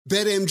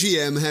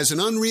BetMGM has an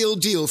unreal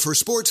deal for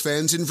sports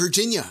fans in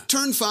Virginia.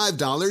 Turn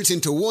 $5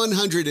 into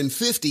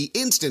 $150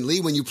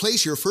 instantly when you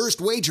place your first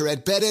wager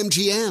at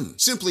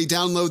BetMGM. Simply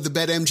download the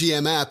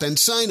BetMGM app and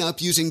sign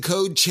up using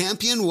code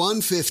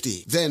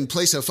CHAMPION150. Then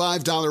place a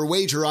 $5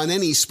 wager on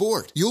any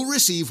sport. You'll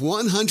receive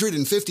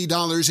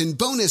 $150 in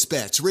bonus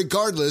bets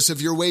regardless of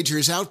your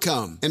wager's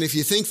outcome. And if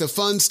you think the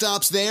fun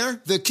stops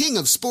there, the King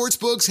of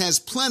Sportsbooks has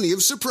plenty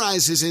of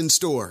surprises in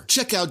store.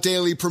 Check out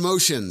daily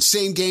promotions,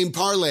 same-game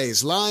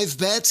parlays, live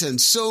bets,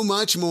 and so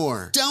much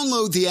more.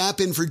 Download the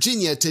app in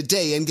Virginia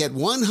today and get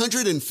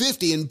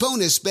 $150 in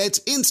bonus bets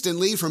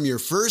instantly from your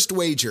first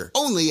wager.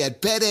 Only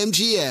at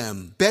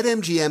BetMGM.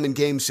 BetMGM and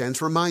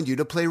GameSense remind you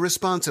to play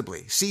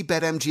responsibly. See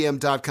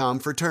BetMGM.com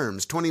for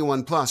terms.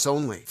 21 plus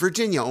only.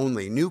 Virginia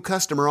only. New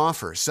customer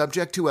offer.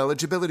 Subject to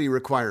eligibility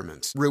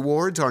requirements.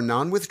 Rewards are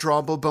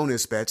non-withdrawable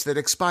bonus bets that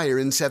expire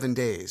in 7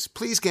 days.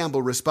 Please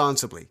gamble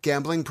responsibly.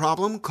 Gambling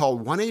problem? Call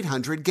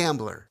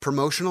 1-800-GAMBLER.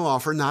 Promotional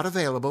offer not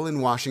available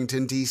in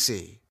Washington,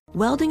 D.C.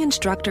 Welding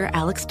instructor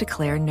Alex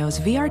DeClaire knows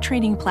VR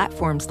training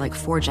platforms like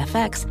Forge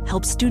FX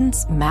help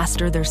students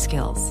master their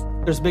skills.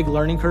 There's a big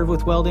learning curve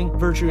with welding.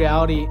 Virtual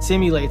reality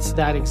simulates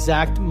that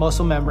exact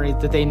muscle memory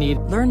that they need.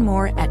 Learn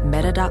more at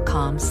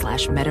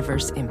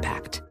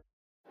meta.com/metaverseimpact.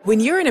 When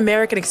you're an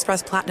American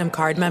Express Platinum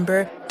Card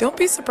member, don't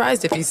be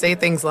surprised if you say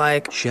things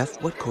like,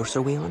 "Chef, what course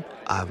are we on?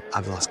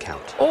 I've lost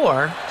count."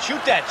 Or,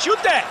 Shoot that!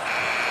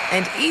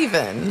 And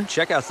even,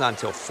 Checkout's not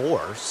until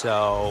 4,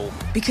 so...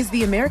 Because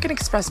the American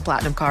Express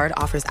Platinum Card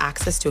offers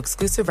access to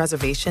exclusive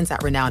reservations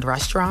at renowned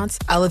restaurants,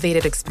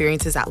 elevated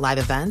experiences at live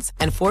events,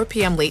 and 4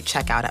 p.m. late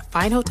checkout at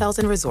fine hotels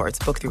and resorts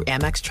booked through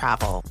Amex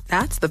Travel.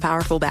 That's the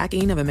powerful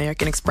backing of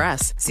American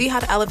Express. See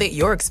how to elevate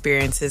your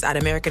experiences at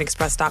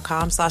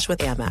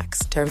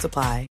americanexpress.com/withAmex. Terms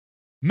apply.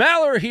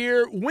 Maller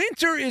here.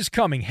 Winter is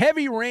coming.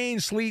 Heavy rain,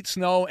 sleet,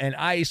 snow, and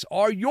ice.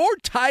 Are your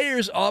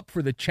tires up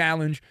for the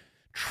challenge?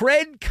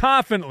 Tread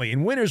confidently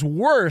in winter's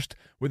worst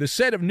with a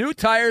set of new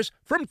tires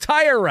from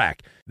Tire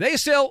Rack. They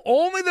sell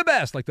only the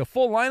best, like the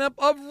full lineup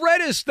of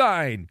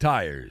Redestein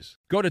tires.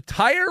 Go to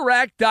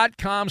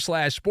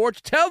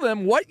TireRack.com/sports. Tell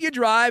them what you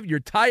drive. Your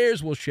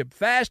tires will ship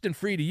fast and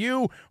free to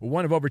you.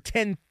 One of over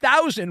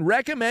 10,000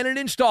 recommended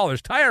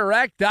installers.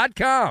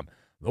 TireRack.com.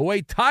 The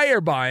way tire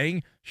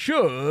buying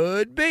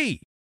should be.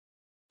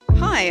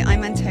 Hi,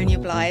 I'm Antonia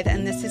Blythe,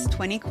 and this is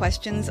 20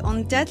 Questions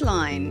on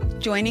Deadline.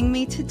 Joining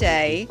me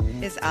today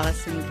is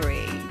Alison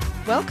Brie.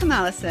 Welcome,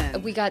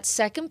 Alison. We got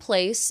second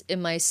place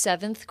in my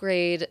 7th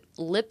grade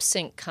lip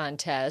sync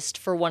contest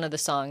for one of the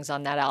songs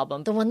on that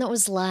album. The one that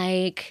was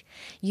like,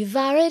 "You've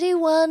already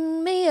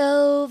won me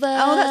over."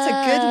 Oh, that's a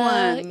good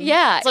one.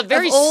 Yeah. It's like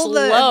very of all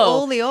slow. Of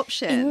all the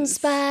options. In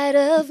spite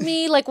of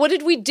me. Like, what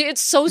did we do? It's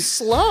so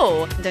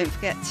slow. Don't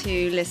forget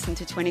to listen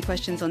to 20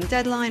 Questions on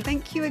Deadline.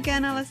 Thank you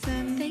again,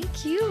 Alison.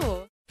 Thank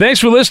you.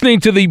 Thanks for listening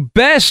to the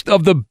Best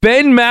of the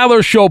Ben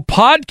Maller Show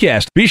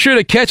podcast. Be sure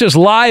to catch us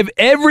live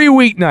every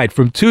weeknight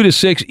from 2 to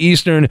 6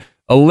 Eastern,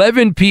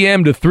 11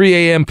 p.m. to 3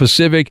 a.m.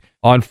 Pacific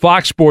on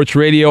Fox Sports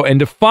Radio. And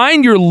to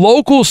find your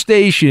local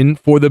station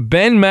for the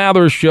Ben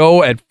Maller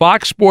Show at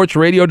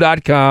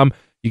foxsportsradio.com,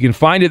 you can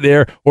find it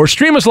there, or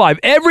stream us live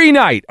every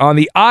night on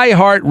the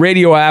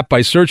iHeartRadio app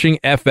by searching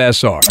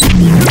FSR.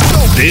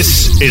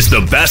 This is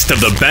the Best of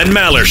the Ben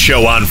Maller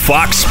Show on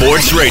Fox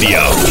Sports Radio.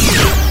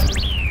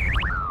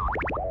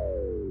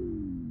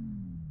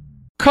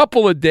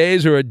 Couple of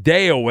days or a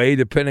day away,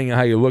 depending on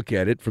how you look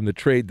at it, from the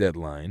trade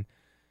deadline.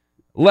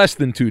 Less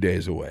than 2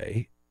 days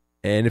away.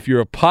 And if you're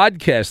a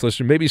podcast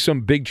listener, maybe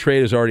some big trade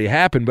has already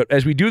happened. But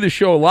as we do the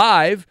show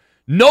live,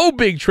 no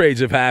big trades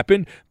have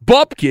happened.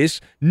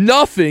 Bupkis,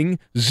 nothing,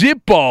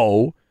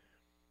 zippo.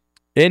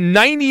 And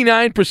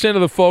 99%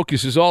 of the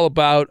focus is all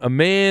about a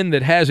man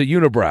that has a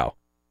unibrow.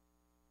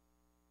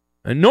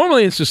 And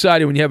normally in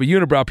society, when you have a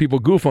unibrow, people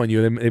goof on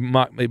you.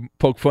 They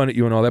poke fun at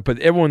you and all that. But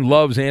everyone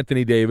loves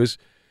Anthony Davis.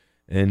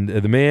 And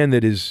the man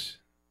that is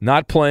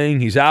not playing,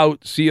 he's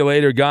out. See you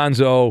later,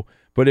 Gonzo.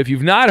 But if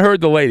you've not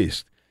heard the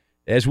latest,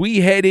 as we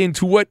head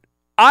into what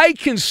I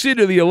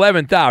consider the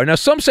 11th hour. Now,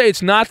 some say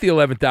it's not the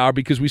 11th hour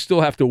because we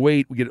still have to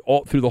wait. We get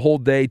all through the whole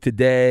day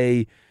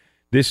today.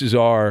 This is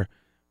our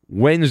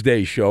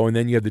Wednesday show, and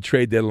then you have the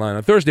trade deadline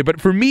on Thursday. But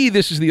for me,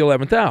 this is the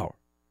 11th hour.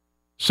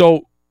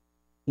 So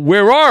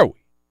where are we?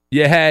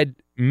 You had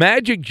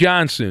Magic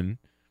Johnson,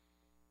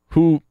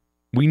 who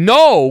we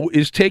know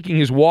is taking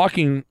his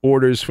walking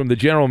orders from the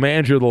general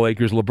manager of the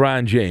Lakers,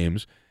 LeBron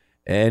James,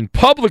 and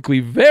publicly,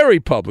 very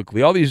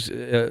publicly, all these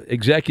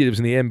executives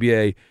in the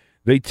NBA,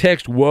 they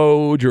text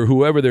Woj or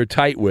whoever they're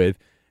tight with,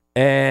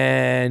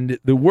 and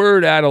the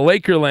word out of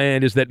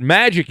Lakerland is that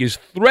Magic is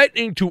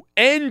threatening to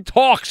end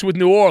talks with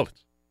New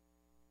Orleans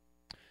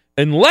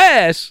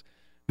unless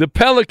the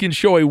Pelicans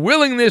show a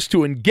willingness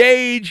to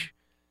engage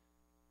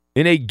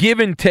in a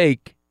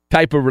give-and-take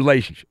type of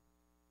relationship.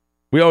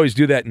 We always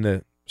do that in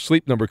the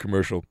Sleep Number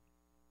commercial.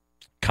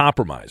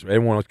 Compromise. Right?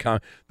 Everyone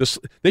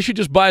they should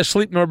just buy a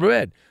Sleep Number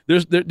bed.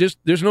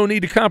 There's no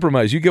need to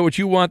compromise. You get what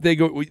you want. They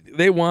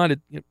want it.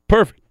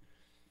 Perfect.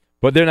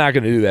 But they're not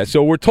going to do that.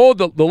 So we're told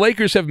the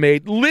Lakers have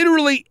made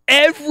literally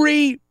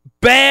every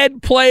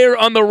bad player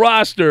on the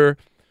roster,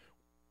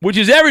 which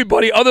is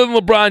everybody other than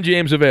LeBron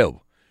James,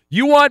 available.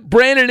 You want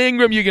Brandon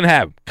Ingram, you can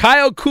have him.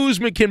 Kyle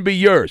Kuzma can be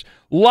yours.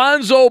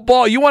 Lonzo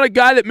Ball, you want a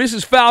guy that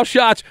misses foul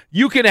shots,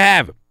 you can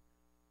have him.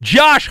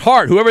 Josh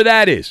Hart, whoever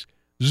that is.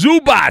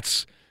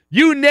 Zubats,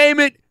 you name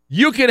it,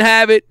 you can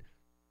have it.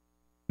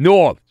 New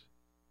Orleans.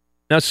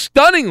 Now,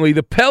 stunningly,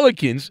 the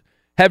Pelicans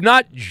have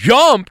not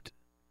jumped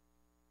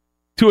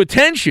to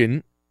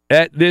attention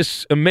at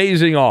this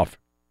amazing offer.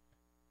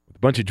 With a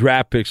bunch of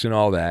draft picks and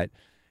all that.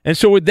 And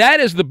so with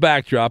that as the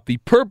backdrop, the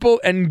purple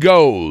and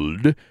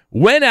gold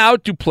went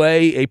out to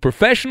play a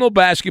professional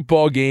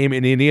basketball game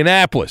in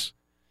Indianapolis.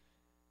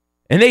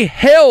 And they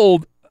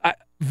held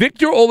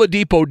Victor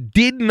Oladipo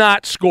did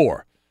not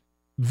score.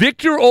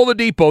 Victor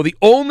Oladipo, the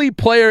only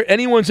player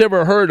anyone's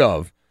ever heard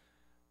of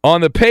on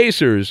the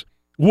Pacers,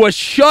 was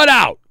shut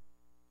out.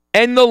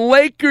 And the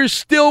Lakers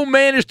still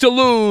managed to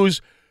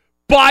lose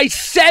by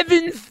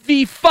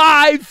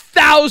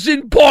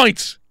 75,000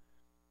 points.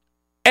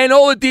 And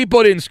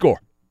Oladipo didn't score.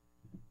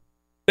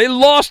 They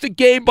lost the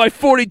game by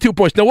 42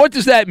 points. Now, what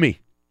does that mean?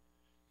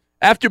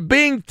 After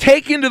being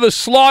taken to the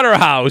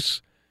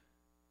slaughterhouse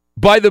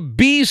by the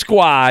B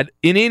squad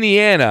in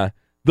Indiana,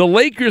 the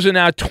Lakers are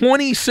now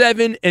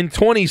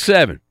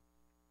 27-27.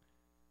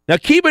 Now,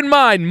 keep in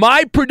mind,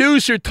 my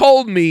producer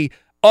told me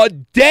a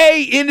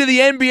day into the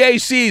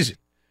NBA season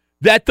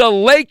that the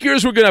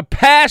Lakers were going to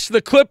pass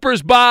the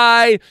Clippers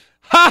by.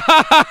 Ha,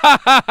 ha, ha,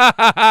 ha, ha,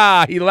 ha,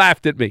 ha. He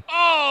laughed at me.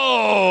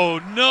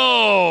 Oh,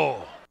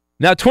 no.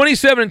 Now,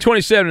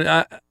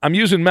 27-27, I'm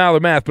using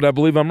Maller math, but I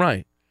believe I'm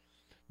right.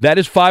 That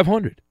is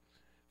 500.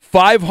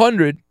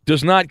 500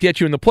 does not get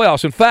you in the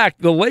playoffs. In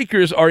fact, the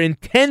Lakers are in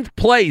 10th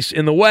place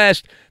in the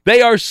West.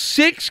 They are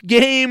 6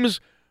 games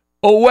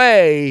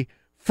away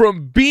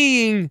from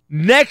being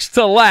next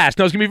to last.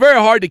 Now, it's going to be very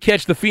hard to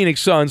catch the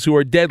Phoenix Suns, who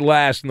are dead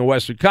last in the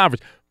Western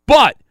Conference.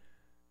 But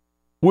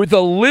with a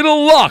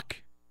little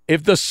luck,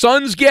 if the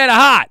Suns get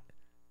hot,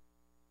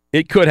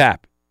 it could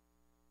happen.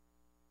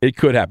 It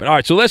could happen. All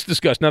right, so let's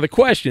discuss. Now, the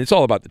question, it's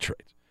all about the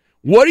trades.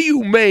 What do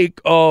you make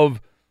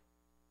of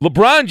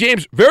LeBron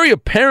James' very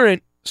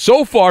apparent,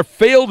 so far,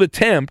 failed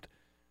attempt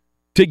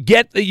to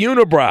get the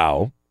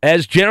unibrow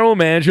as general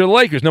manager of the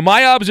Lakers? Now,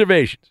 my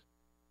observations,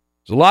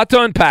 there's a lot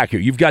to unpack here.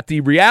 You've got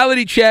the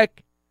reality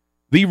check,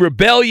 the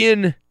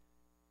rebellion,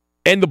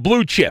 and the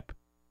blue chip.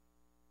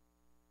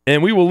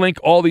 And we will link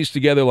all these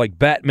together like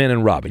Batman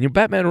and Robin.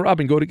 Batman and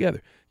Robin go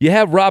together. You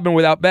have Robin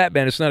without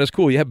Batman, it's not as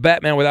cool. You have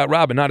Batman without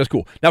Robin, not as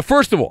cool. Now,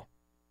 first of all,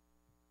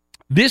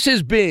 this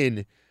has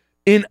been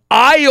an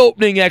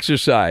eye-opening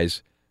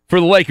exercise for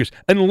the Lakers.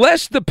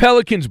 Unless the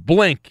Pelicans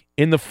blink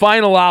in the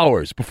final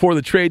hours before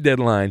the trade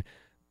deadline,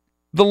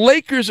 the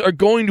Lakers are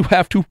going to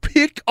have to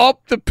pick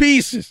up the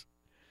pieces.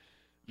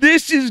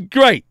 This is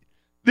great.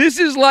 This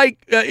is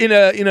like in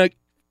a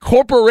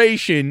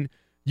corporation,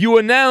 you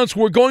announce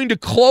we're going to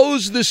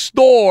close the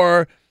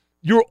store,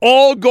 you're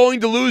all going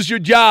to lose your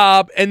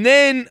job, and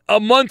then a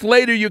month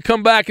later you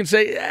come back and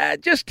say,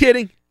 just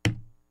kidding.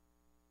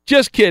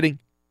 Just kidding.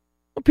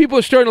 Well, people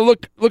are starting to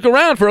look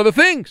around for other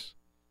things.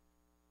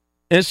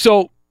 And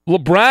so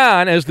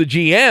LeBron, as the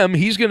GM,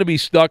 he's going to be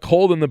stuck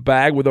holding the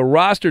bag with a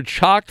roster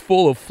chock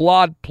full of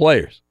flawed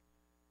players.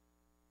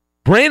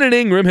 Brandon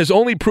Ingram has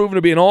only proven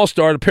to be an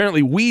all-star,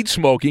 apparently weed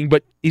smoking,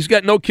 but he's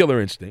got no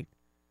killer instinct.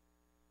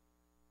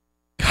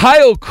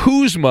 Kyle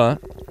Kuzma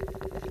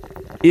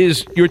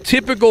is your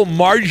typical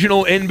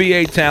marginal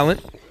NBA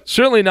talent,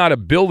 certainly not a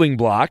building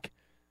block,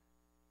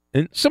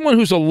 and someone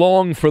who's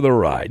along for the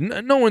ride.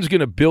 No one's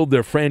going to build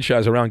their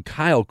franchise around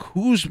Kyle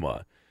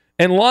Kuzma.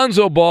 And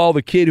Lonzo Ball,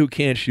 the kid who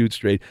can't shoot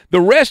straight. The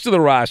rest of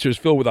the roster is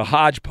filled with a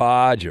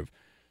hodgepodge of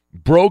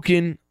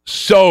broken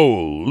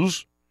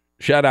souls.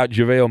 Shout out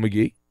JaVale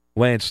McGee,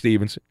 Lance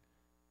Stevenson.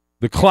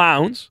 The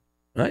clowns,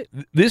 right?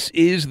 This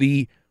is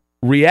the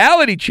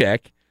reality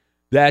check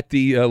that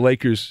the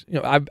Lakers,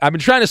 I've been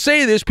trying to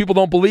say this. People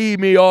don't believe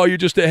me. Oh, you're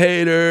just a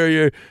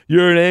hater.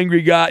 You're an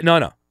angry guy.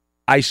 No.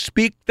 I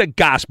speak the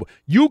gospel.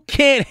 You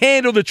can't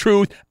handle the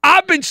truth.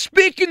 I've been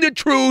speaking the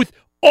truth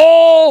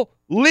all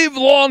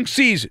live-long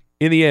season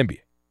in the NBA.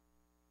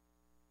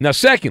 Now,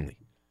 secondly,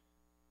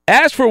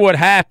 as for what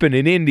happened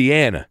in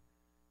Indiana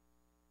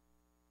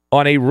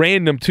on a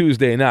random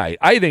Tuesday night,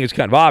 I think it's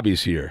kind of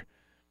obvious here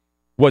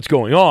what's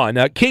going on.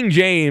 Now, King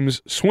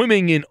James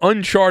swimming in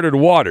uncharted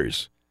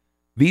waters.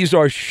 These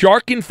are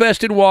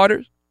shark-infested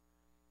waters.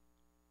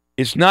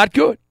 It's not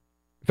good.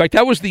 In fact,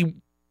 that was the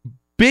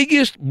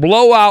biggest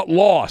blowout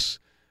loss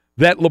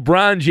that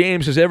LeBron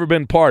James has ever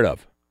been part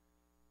of.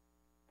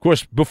 Of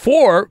course,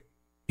 before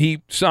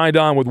he signed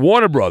on with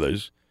Warner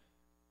Brothers,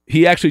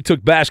 he actually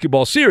took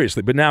basketball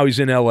seriously, but now he's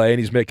in L.A. and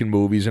he's making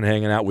movies and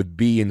hanging out with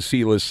B and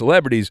C-list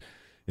celebrities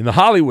in the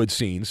Hollywood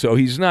scene, so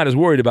he's not as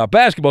worried about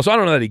basketball, so I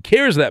don't know that he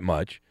cares that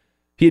much.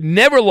 He had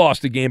never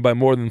lost a game by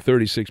more than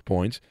 36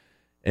 points,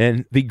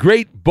 and the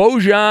great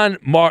Bojan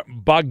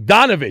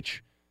Bogdanovic,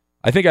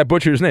 I think I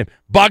butchered his name,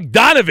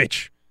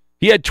 Bogdanovic,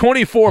 He had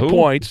 24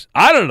 points.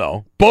 I don't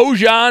know.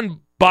 Bojan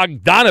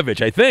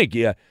Bogdanovic, I think.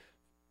 Yeah.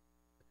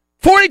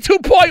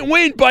 42-point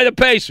win by the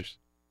Pacers.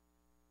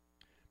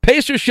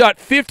 Pacers shot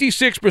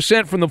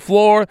 56% from the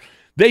floor.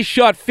 They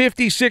shot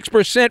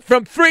 56%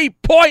 from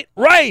three-point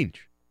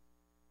range.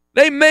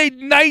 They made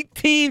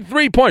 19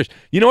 three-pointers.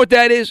 You know what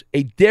that is?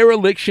 A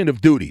dereliction of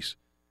duties.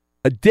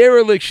 A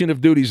dereliction of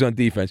duties on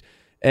defense.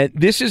 And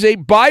this is a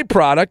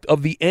byproduct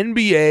of the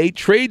NBA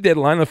trade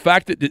deadline, the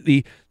fact that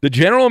the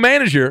general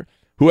manager,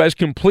 who has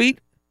complete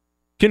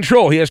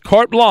control, he has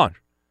carte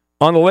blanche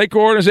on the Laker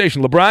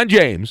organization, LeBron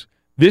James,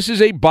 this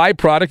is a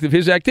byproduct of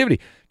his activity.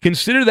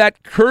 Consider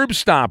that curb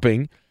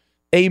stomping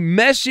a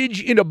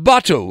message in a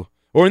bottle,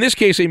 or in this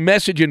case, a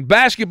message in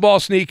basketball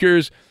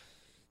sneakers.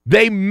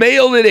 They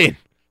mailed it in.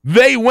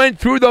 They went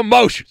through the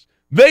motions.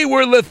 They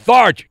were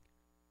lethargic.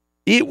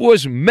 It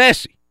was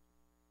messy.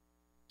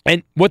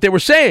 And what they were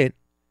saying,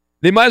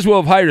 they might as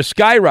well have hired a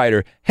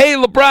skywriter. Hey,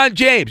 LeBron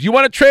James, you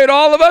want to trade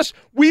all of us?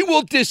 We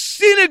will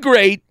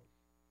disintegrate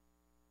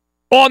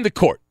on the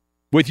court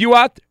with you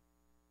out there.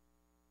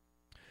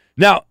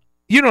 Now,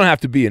 you don't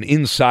have to be an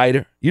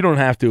insider. You don't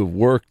have to have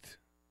worked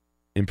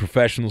in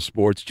professional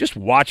sports. Just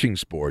watching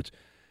sports.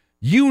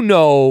 You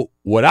know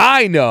what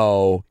I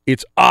know.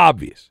 It's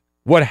obvious.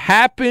 What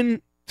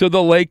happened to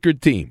the Laker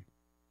team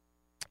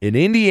in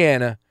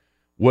Indiana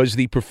was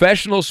the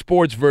professional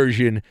sports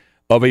version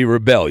of a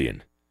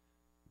rebellion.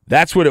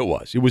 That's what it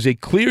was. It was a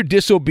clear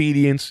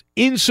disobedience,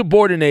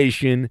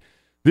 insubordination.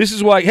 This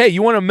is why, hey,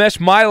 you want to mess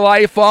my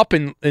life up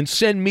and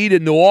send me to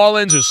New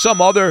Orleans or some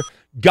other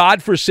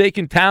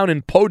godforsaken town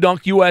in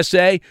Podunk,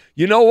 USA?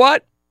 You know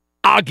what?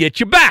 I'll get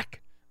you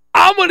back.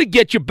 I'm going to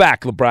get you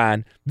back,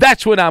 LeBron.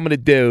 That's what I'm going to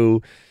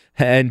do.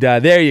 And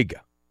there you go.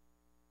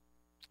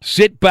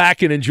 Sit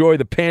back and enjoy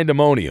the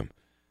pandemonium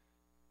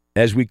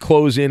as we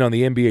close in on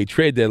the NBA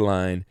trade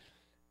deadline.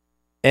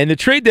 And the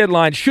trade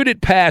deadline, should it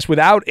pass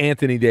without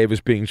Anthony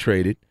Davis being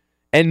traded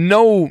and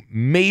no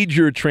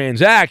major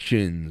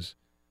transactions,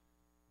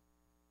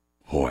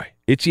 boy,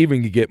 it's even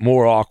going to get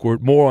more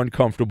awkward, more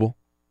uncomfortable.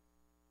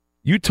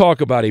 You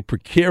talk about a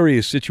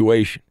precarious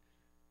situation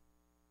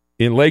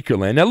in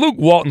Lakerland. Now, Luke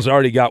Walton's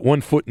already got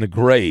one foot in the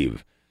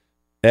grave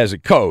as a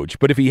coach,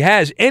 but if he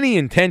has any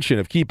intention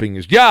of keeping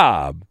his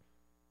job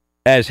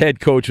as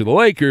head coach of the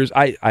Lakers,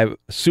 I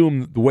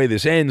assume the way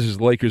this ends is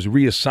the Lakers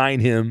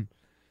reassign him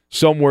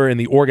somewhere in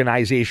the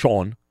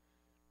organization.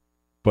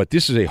 But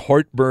this is a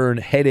heartburn,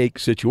 headache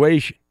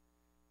situation.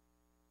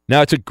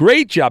 Now, it's a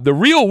great job. The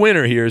real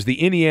winner here is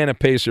the Indiana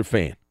Pacer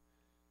fan.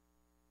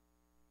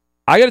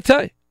 I got to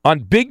tell you,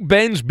 on Big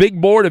Ben's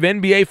big board of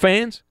NBA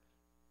fans,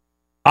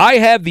 I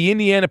have the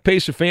Indiana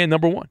Pacer fan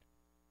number one.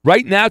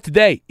 Right now,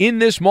 today, in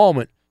this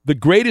moment, the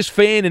greatest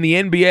fan in the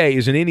NBA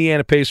is an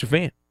Indiana Pacer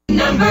fan.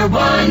 Number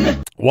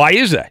one. Why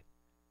is that?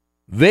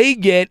 They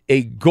get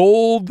a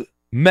gold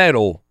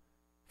medal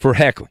for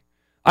heckling.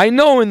 I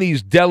know in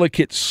these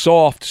delicate,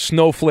 soft,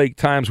 snowflake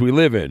times we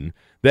live in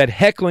that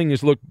heckling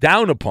is looked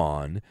down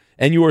upon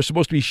and you are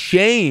supposed to be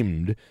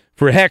shamed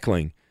for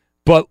heckling.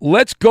 But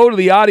let's go to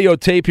the audio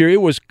tape here.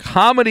 It was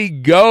comedy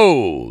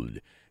gold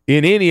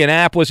in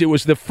Indianapolis. It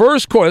was the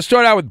first quarter. Let's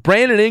start out with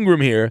Brandon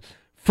Ingram here.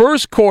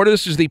 First quarter,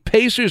 this is the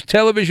Pacers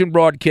television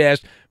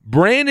broadcast.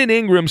 Brandon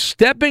Ingram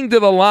stepping to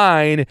the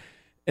line,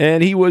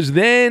 and he was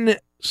then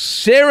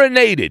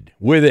serenaded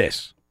with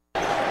this.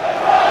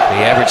 He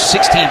averaged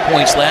 16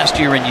 points last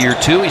year in year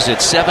two. He's at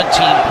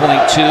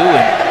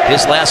 17.2 in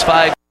his last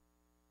five.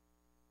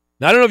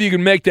 Now, I don't know if you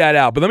can make that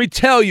out, but let me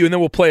tell you, and then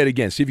we'll play it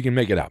again, see if you can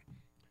make it out.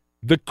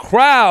 The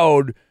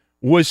crowd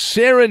was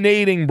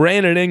serenading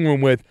Brandon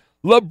Ingram with,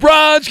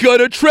 LeBron's going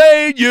to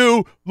trade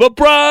you.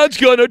 LeBron's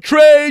going to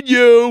trade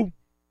you.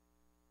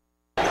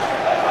 He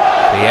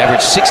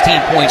averaged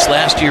 16 points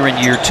last year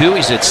in year two.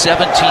 He's at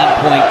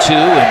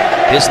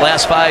 17.2 in his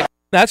last five.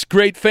 That's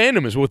great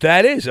fandom is what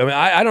that is. I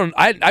mean,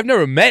 I've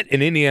never met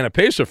an Indiana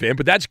Pacer fan,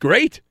 but that's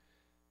great.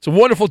 It's a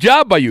wonderful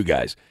job by you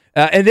guys.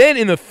 And then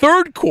in the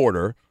third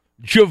quarter,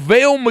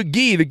 JaVale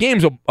McGee, the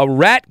game's a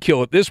rat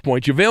kill at this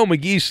point. JaVale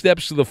McGee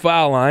steps to the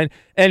foul line,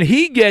 and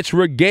he gets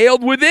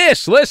regaled with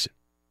this. Listen.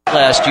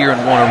 Last year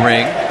and won a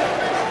ring.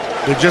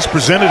 They just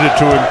presented it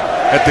to him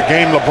at the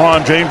game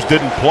LeBron James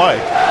didn't play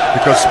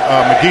because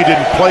McGee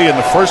didn't play in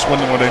the first one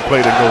when they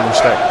played in Golden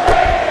State.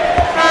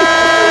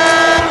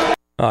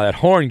 Oh, that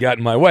horn got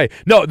in my way.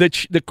 No, the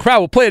crowd,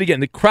 we'll play it again.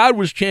 The crowd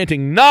was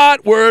chanting,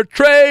 not worth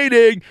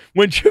trading,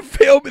 when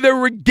they're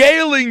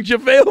regaling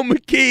JaVale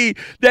McGee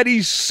that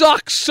he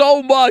sucks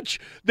so much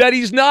that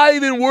he's not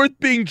even worth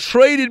being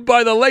traded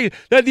by the Lakers,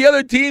 that the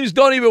other teams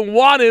don't even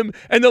want him,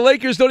 and the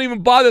Lakers don't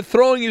even bother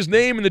throwing his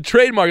name in the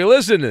trade market.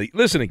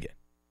 Listen again.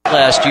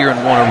 Last year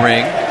and won a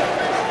ring.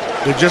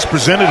 They just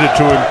presented it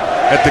to him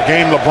at the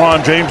game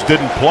LeBron James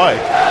didn't play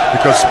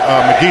because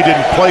McGee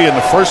didn't play in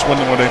the first one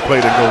when they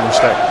played in Golden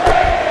State.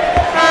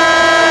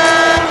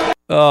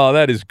 Oh,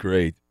 that is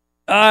great.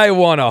 I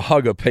want to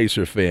hug a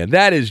Pacer fan.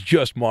 That is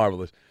just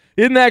marvelous.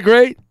 Isn't that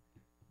great?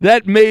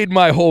 That made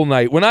my whole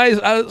night. When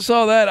I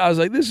saw that, I was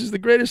like, this is the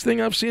greatest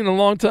thing I've seen in a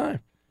long time.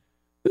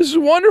 This is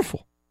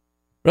wonderful,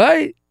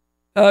 right?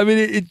 I mean,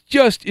 it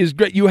just is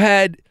great. You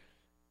had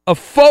a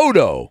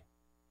photo.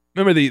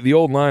 Remember the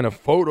old line of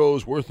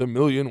photos worth a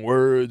million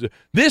words?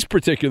 This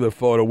particular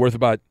photo worth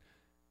about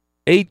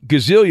 8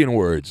 gazillion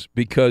words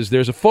because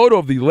there's a photo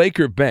of the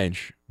Laker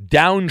bench,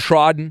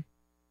 downtrodden,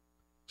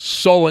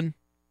 sullen,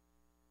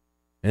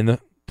 and the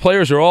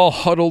players are all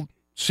huddled,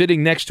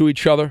 sitting next to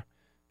each other.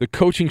 The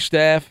coaching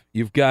staff,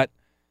 you've got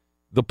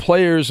the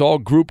players all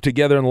grouped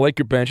together on the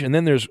Laker bench, and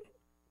then there's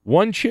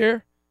 1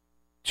 chair,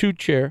 2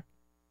 chair,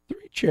 3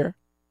 chair,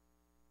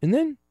 and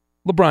then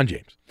LeBron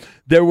James.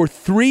 There were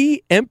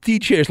 3 empty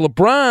chairs.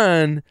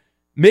 LeBron,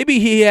 maybe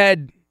he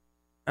had,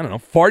 I don't know,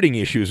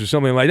 farting issues or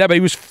something like that, but he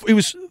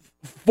was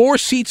 4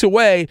 seats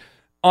away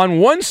on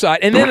one side,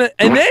 and then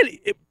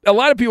a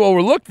lot of people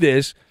overlook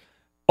this.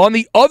 On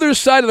the other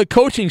side of the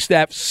coaching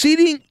staff,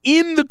 sitting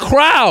in the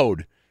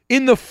crowd,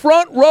 in the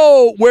front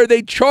row where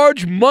they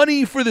charge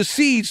money for the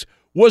seats,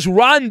 was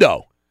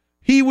Rondo.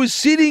 He was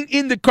sitting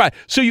in the crowd.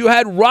 So you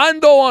had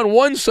Rondo on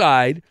one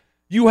side,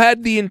 you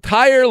had the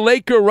entire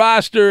Laker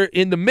roster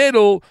in the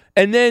middle,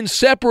 and then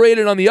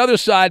separated on the other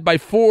side by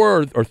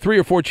 4 or 3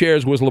 or 4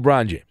 chairs was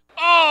LeBron James.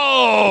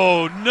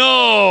 Oh,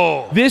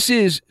 no. This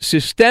is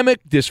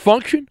systemic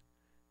dysfunction.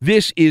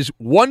 This is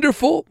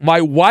wonderful. My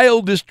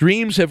wildest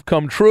dreams have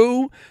come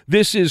true.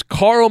 This is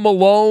Karl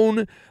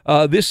Malone.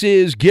 This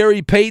is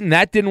Gary Payton.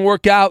 That didn't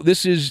work out.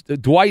 This is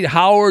Dwight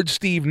Howard,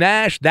 Steve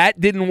Nash.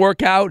 That didn't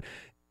work out.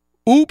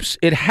 Oops,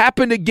 it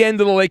happened again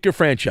to the Laker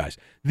franchise.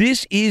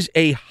 This is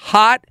a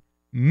hot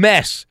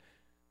mess.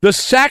 The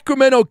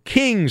Sacramento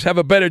Kings have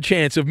a better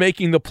chance of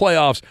making the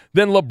playoffs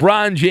than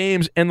LeBron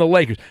James and the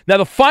Lakers. Now,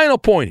 the final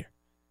point here.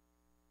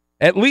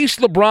 At least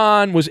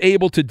LeBron was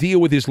able to deal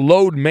with his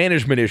load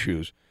management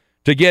issues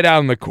to get out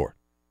on the court.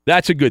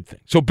 That's a good thing.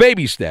 So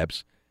baby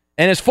steps.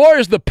 And as far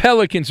as the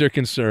Pelicans are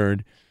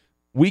concerned,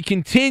 we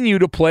continue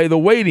to play the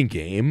waiting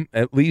game,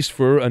 at least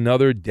for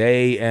another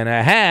day and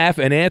a half.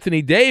 And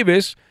Anthony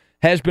Davis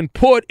has been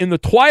put in the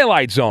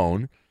twilight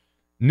zone.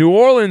 New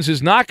Orleans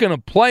is not going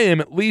to play him,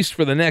 at least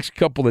for the next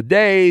couple of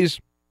days.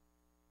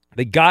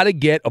 They got to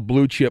get a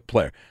blue-chip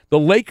player. The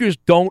Lakers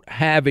don't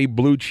have a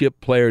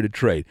blue-chip player to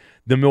trade.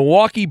 The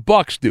Milwaukee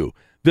Bucks do.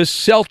 The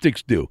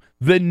Celtics do.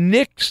 The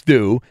Knicks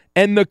do.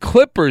 And the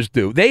Clippers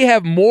do. They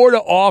have more to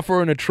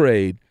offer in a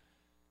trade.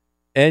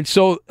 And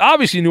so,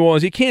 obviously, New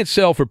Orleans, you can't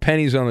sell for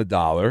pennies on the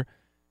dollar.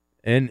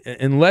 And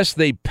unless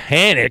they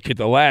panic at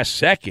the last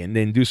second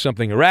and do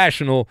something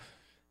irrational,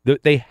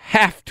 they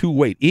have to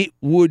wait. It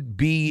would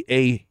be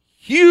a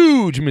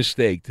huge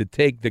mistake to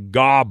take the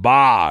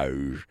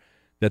garbage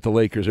that the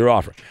Lakers are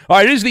offering. All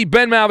right, it is the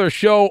Ben Maller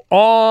Show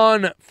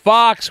on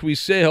Fox. We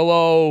say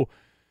hello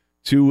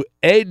to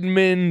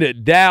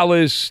Edmund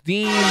Dallas,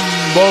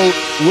 Steamboat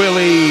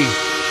Willie,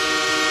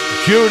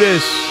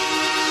 Judas,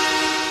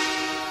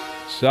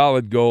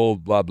 Solid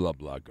Gold, blah, blah,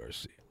 blah,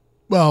 Garcia.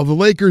 Well, the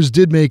Lakers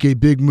did make a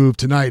big move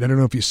tonight. I don't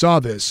know if you saw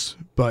this,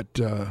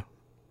 but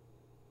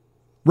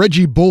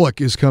Reggie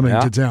Bullock is coming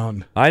to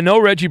town. I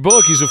know Reggie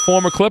Bullock. He's a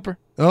former Clipper.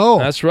 Oh.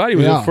 That's right. He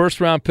was a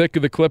first-round pick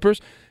of the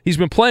Clippers. He's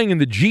been playing in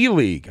the G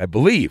League, I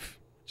believe.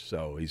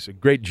 So he's a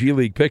great G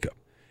League pickup.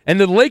 And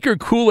the Laker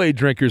Kool-Aid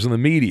drinkers in the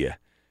media,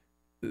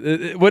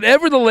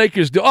 whatever the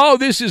Lakers do, oh,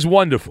 this is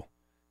wonderful.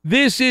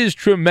 This is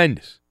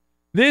tremendous.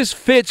 This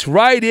fits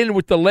right in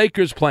with the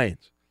Lakers'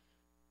 plans.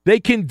 They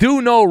can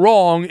do no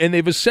wrong, and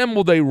they've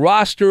assembled a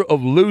roster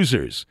of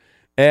losers.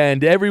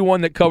 And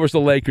everyone that covers the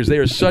Lakers, they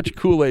are such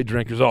Kool-Aid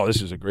drinkers. Oh,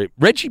 this is a great –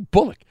 Reggie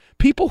Bullock.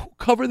 People who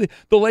cover the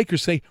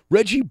Lakers say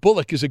Reggie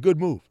Bullock is a good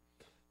move.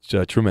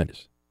 It's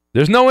tremendous.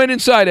 There's no end in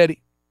sight,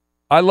 Eddie.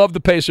 I love the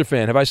Pacer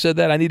fan. Have I said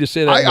that? I need to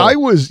say that. I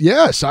was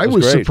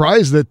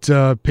surprised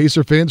that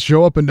Pacer fans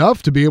show up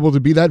enough to be able to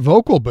be that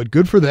vocal, but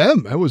good for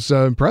them. That was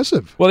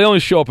impressive. Well, they only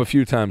show up a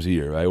few times a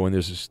year, right? When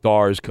there's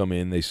stars come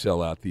in, they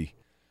sell out the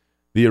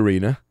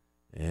arena.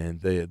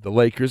 And the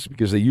Lakers,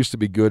 because they used to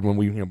be good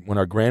when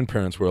our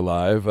grandparents were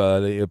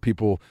alive,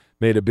 people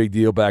made a big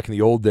deal back in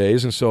the old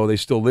days, and so they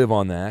still live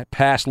on that.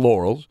 Past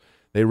laurels.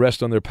 They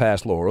rest on their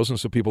past laurels, and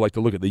so people like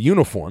to look at the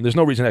uniform. There's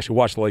no reason to actually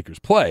watch the Lakers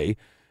play,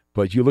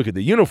 but you look at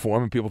the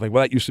uniform, and people think,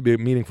 well, that used to be a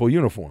meaningful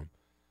uniform.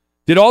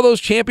 Did all those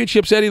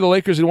championships, Eddie, the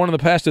Lakers had won in the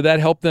past, did that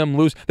help them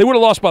lose? They would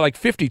have lost by like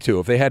 52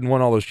 if they hadn't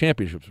won all those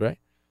championships, right?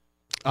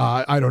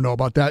 I don't know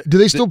about that. Do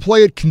they still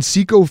play at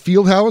Conseco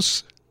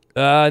Fieldhouse?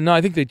 No,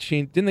 I think they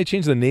changed. Didn't they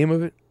change the name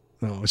of it?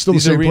 No, it's still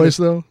the same place,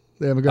 though?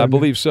 They haven't got I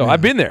believe so. Yeah.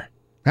 I've been there.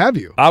 Have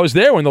you? I was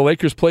there when the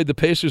Lakers played the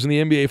Pacers in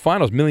the NBA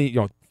Finals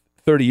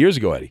 30 years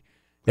ago, Eddie.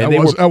 And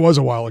that was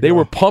a while ago. They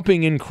were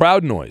pumping in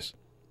crowd noise.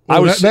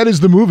 Well, that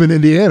is the move in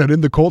Indiana.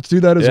 Didn't the Colts do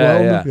that as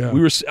well? Yeah.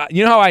 We were.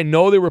 You know how I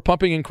know they were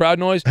pumping in crowd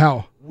noise?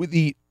 How? With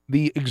the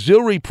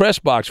auxiliary press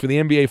box for the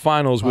NBA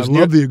Finals was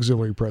the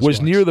auxiliary press box.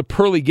 Near the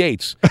pearly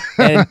gates,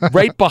 and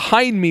right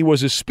behind me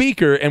was a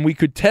speaker, and we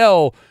could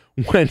tell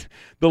when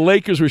the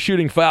Lakers were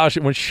shooting foul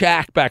shots, when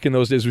Shaq back in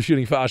those days was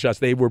shooting foul shots,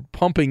 they were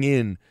pumping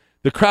in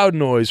the crowd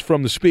noise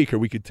from the speaker.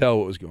 We could tell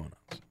what was going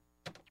on.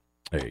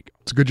 There you go.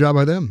 It's a good job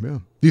by them, yeah.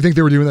 Do you think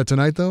they were doing that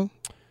tonight, though?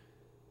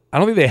 I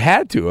don't think they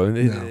had to.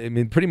 I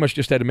mean, pretty much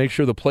just had to make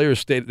sure the players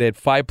stayed. They had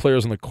 5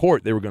 players on the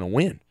court. They were going to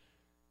win.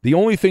 The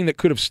only thing that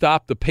could have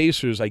stopped the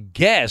Pacers, I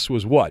guess,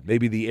 was what?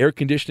 Maybe the air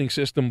conditioning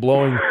system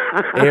blowing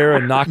air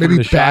and knocking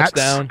the shots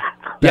down.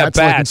 Bats,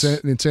 bats.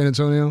 Like in San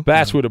Antonio.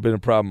 Bats would have been a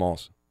problem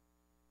also.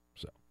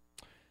 So,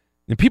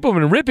 and people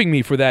have been ripping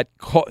me for that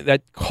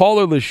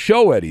callerless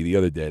show, Eddie, the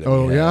other day.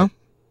 Yeah?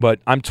 But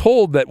I'm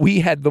told that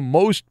we had the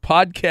most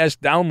podcast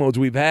downloads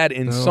we've had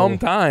in some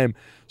time.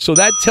 So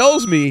that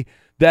tells me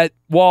that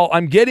while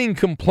I'm getting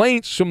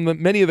complaints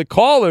from many of the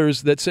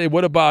callers that say,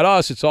 what about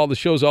us? It's all the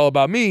show's all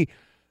about me.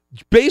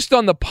 Based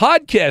on the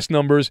podcast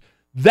numbers,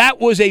 that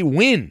was a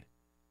win.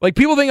 Like,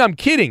 people think I'm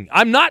kidding.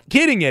 I'm not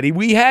kidding, Eddie.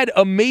 We had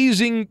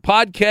amazing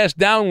podcast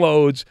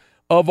downloads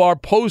of our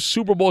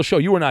post-Super Bowl show.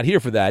 You were not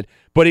here for that,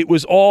 but it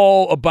was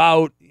all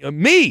about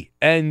me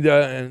and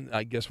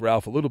I guess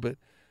Ralph a little bit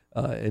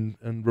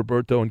and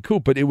Roberto and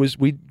Coop. But it was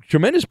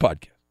tremendous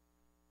podcast.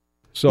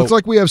 So looks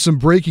like we have some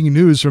breaking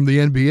news from the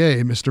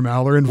NBA, Mr.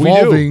 Maller,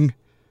 involving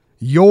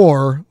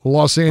your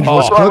Los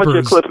Angeles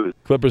Clippers.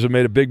 Clippers have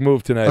made a big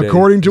move tonight.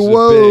 According to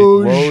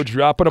Woj, Woj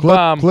dropping a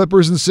bomb.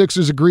 Clippers and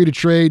Sixers agree to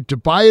trade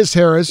Tobias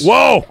Harris.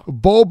 Whoa!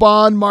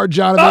 Boban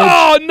Marjanovic.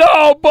 Oh,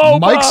 no,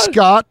 Boban! Mike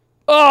Scott.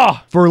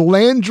 For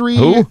Landry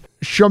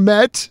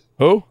Shamet.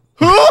 Who?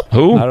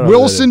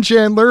 Wilson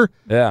Chandler.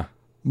 Yeah.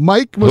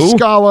 Mike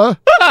Muscala.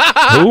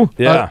 Who?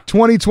 Yeah. A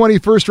 2020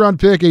 first-round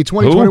pick, a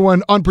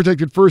 2021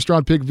 unprotected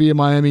first-round pick via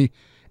Miami,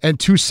 and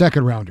 2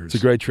 second-rounders.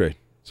 It's a great trade.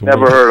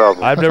 Never heard of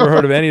them. I've never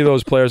heard of any of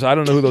those players. I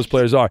don't know who those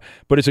players are,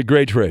 but it's a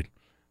great trade.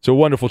 It's a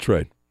wonderful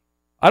trade.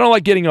 I don't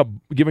like giving up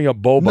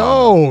Boban.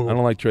 No. I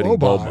don't like trading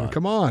Boban.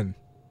 Come on.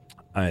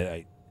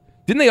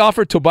 Didn't they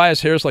offer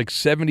Tobias Harris like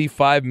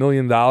 $75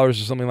 million or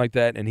something like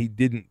that, and he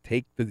didn't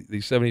take the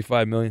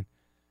 $75 million?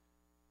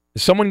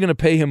 Is someone going to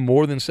pay him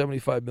more than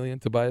 $75 million,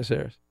 Tobias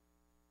Harris?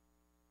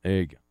 There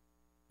you go.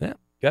 Yeah,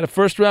 got a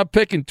first-round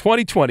pick in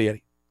 2020,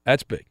 Eddie.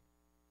 That's big.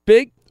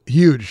 Big.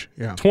 Huge,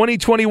 yeah.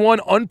 2021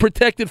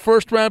 unprotected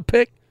first-round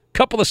pick,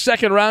 couple of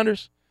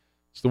second-rounders.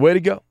 It's the way to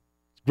go.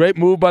 It's a great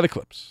move by the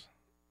Clips.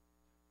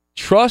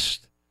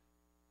 Trust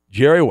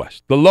Jerry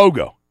West. The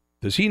logo.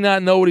 Does he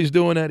not know what he's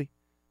doing, Eddie?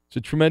 It's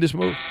a tremendous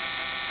move.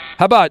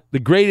 How about the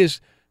greatest?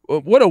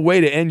 What a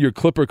way to end your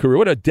Clipper career.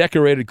 What a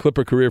decorated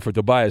Clipper career for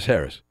Tobias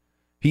Harris.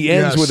 He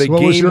ends with a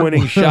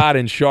game-winning shot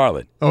in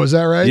Charlotte. Oh, is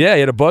that right? Yeah, he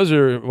had a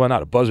buzzer. Well,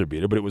 not a buzzer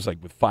beater, but it was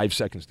like with 5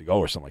 seconds to go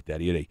or something like that.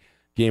 He had a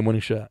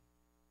game-winning shot.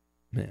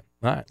 Man,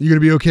 all right. You going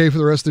to be okay for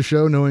the rest of the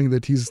show knowing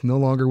that he's no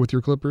longer with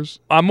your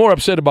Clippers? I'm more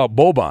upset about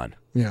Boban.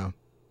 Yeah.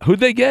 Who'd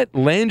they get?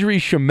 Landry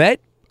Shamet?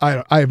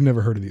 I have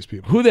never heard of these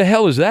people. Who the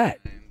hell is that?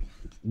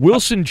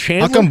 Wilson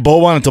Chandler? How come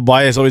Boban and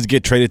Tobias always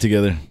get traded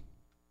together?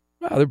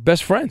 Wow, they're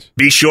best friends.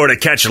 Be sure to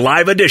catch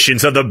live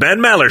editions of The Ben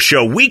Maller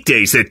Show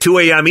weekdays at 2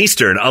 a.m.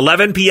 Eastern,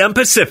 11 p.m.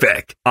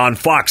 Pacific on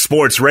Fox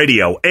Sports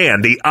Radio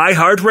and the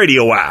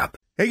iHeartRadio app.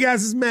 Hey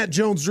guys, this is Matt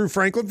Jones, Drew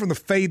Franklin from the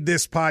Fade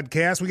This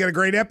podcast. We got a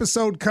great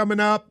episode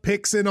coming up,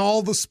 picks in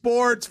all the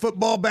sports,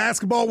 football,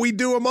 basketball, we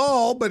do them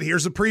all, but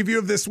here's a preview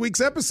of this week's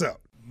episode.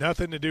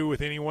 Nothing to do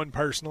with anyone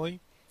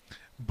personally,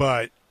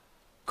 but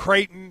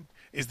Creighton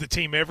is the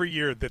team every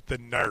year that the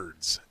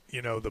nerds,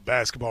 the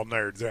basketball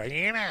nerds, they're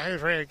like,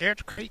 who's really good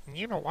at Creighton?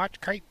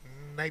 Watch Creighton.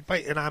 They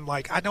play. And I'm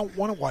like, I don't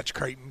want to watch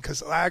Creighton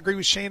because I agree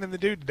with Shannon the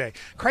dude today.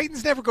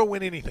 Creighton's never going to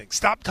win anything.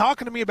 Stop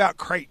talking to me about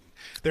Creighton.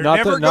 They're not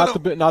never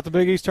not the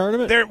Big East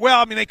tournament.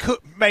 They could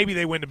maybe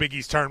they win the Big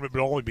East tournament, but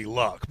it'll only be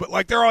luck.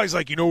 But they're always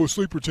like, a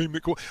sleeper team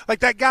that like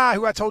that guy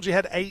who I told you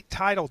had 8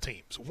 title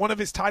teams. One of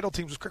his title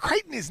teams was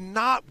Creighton is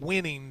not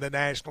winning the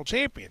national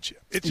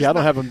championship. I don't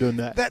have them doing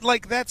that.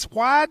 That's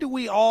why do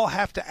we all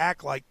have to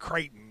act like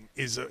Creighton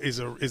is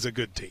a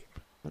good team?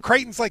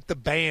 Creighton's like the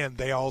band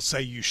they all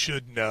say you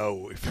should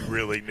know if you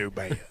really knew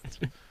bands.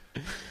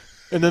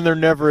 And then they're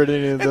never at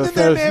any of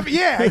the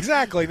yeah,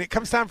 exactly. And it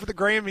comes time for the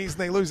Grammys, and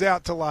they lose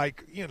out to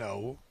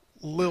Lil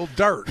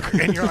Durk,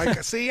 and you're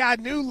like, "See, I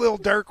knew Lil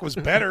Durk was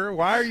better.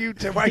 Why are you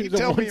telling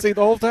me?" The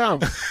whole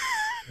time.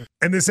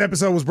 And this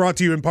episode was brought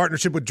to you in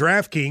partnership with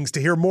DraftKings. To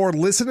hear more,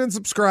 listen and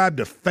subscribe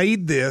to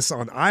Fade This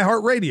on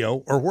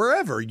iHeartRadio or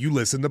wherever you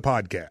listen to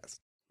podcasts.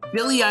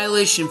 Billie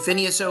Eilish and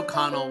Phineas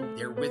O'Connell,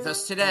 they're with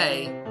us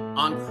today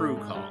on Crew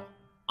Call.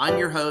 I'm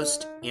your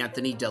host,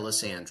 Anthony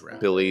D'Alessandro.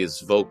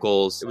 Billie's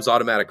vocals, it was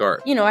automatic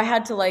art. I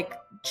had to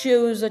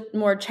choose a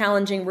more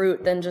challenging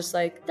route than just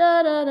da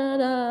da da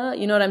da.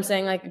 You know what I'm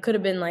saying? It could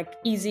have been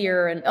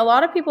easier. And a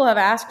lot of people have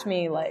asked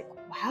me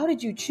how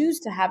did you choose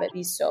to have it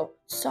be so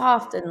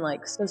soft and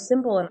so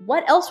simple? And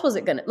what else was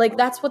it gonna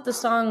that's what the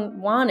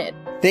song wanted.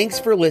 Thanks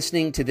for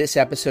listening to this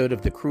episode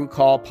of the Crew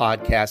Call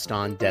podcast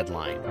on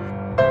Deadline.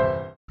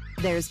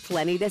 There's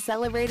plenty to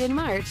celebrate in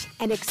March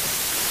and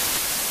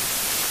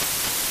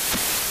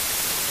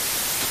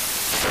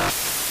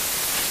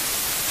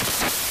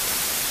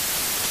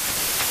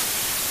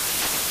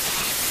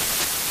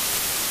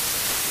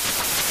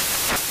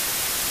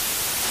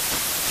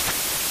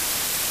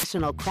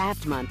National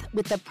Craft Month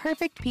with the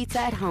perfect pizza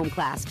at home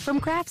class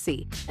from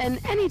Craftsy. And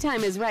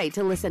anytime is right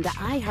to listen to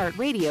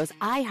iHeartRadio's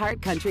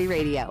iHeartCountry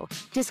Radio.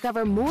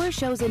 Discover more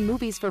shows and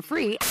movies for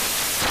free.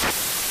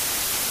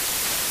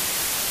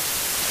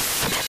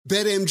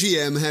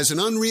 BetMGM has an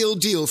unreal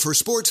deal for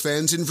sports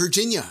fans in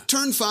Virginia.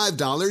 Turn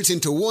 $5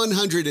 into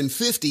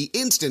 $150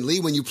 instantly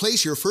when you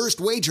place your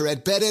first wager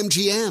at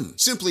BetMGM.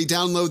 Simply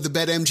download the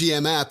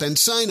BetMGM app and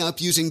sign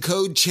up using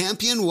code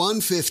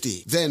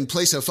CHAMPION150. Then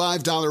place a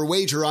 $5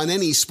 wager on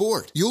any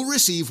sport. You'll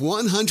receive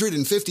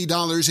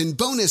 $150 in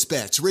bonus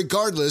bets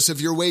regardless of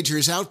your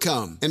wager's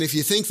outcome. And if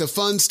you think the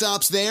fun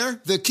stops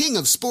there, the King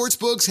of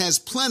Sportsbooks has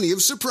plenty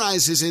of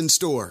surprises in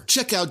store.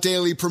 Check out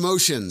daily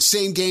promotions,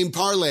 same-game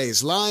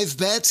parlays, live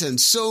bets, and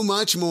so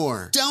much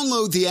more.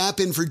 Download the app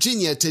in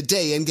Virginia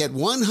today and get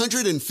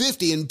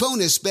 $150 in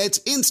bonus bets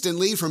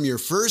instantly from your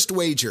first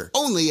wager.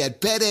 Only at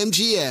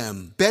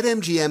BetMGM.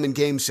 BetMGM and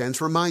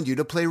GameSense remind you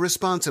to play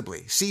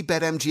responsibly. See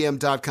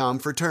BetMGM.com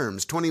for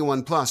terms.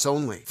 21 plus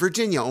only.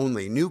 Virginia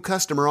only. New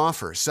customer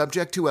offer.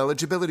 Subject to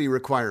eligibility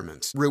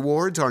requirements.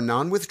 Rewards are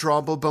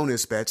non-withdrawable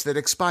bonus bets that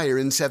expire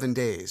in 7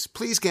 days.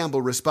 Please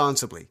gamble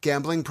responsibly.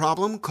 Gambling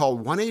problem? Call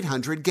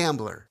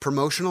 1-800-GAMBLER.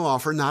 Promotional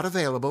offer not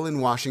available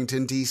in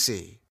Washington,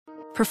 D.C.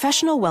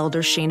 Professional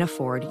welder Shayna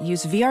Ford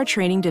used VR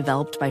training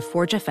developed by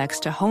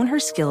ForgeFX to hone her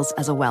skills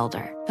as a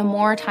welder. The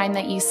more time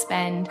that you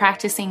spend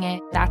practicing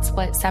it, that's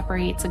what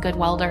separates a good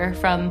welder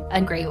from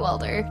a great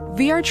welder.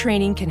 VR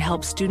training can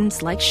help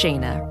students like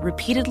Shayna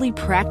repeatedly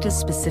practice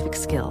specific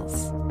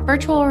skills.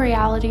 Virtual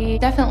reality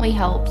definitely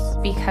helps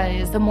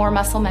because the more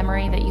muscle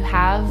memory that you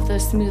have, the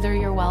smoother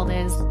your weld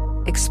is.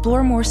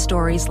 Explore more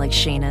stories like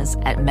Shayna's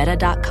at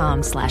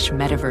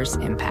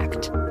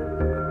meta.com/metaverseimpact.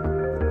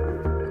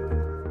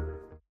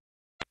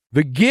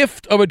 The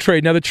gift of a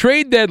trade. Now, the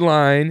trade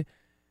deadline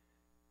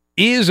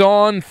is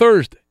on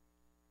Thursday.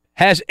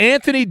 Has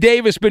Anthony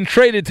Davis been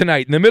traded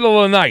tonight in the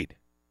middle of the night?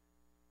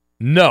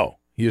 No,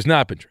 he has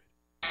not been traded.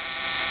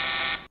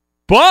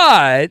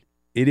 But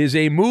it is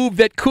a move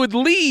that could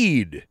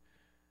lead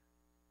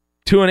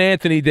to an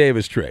Anthony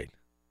Davis trade.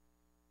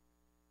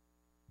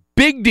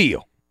 Big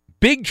deal.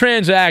 Big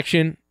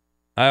transaction.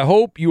 I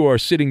hope you are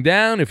sitting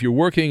down. If you're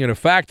working in a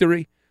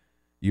factory,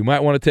 you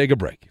might want to take a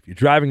break. If you're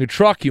driving a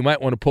truck, you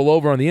might want to pull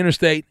over on the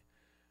interstate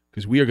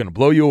because we are going to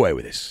blow you away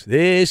with this.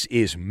 This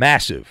is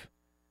massive.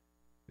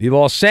 The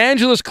Los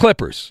Angeles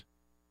Clippers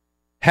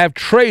have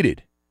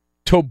traded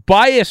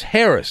Tobias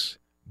Harris,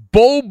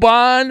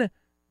 Boban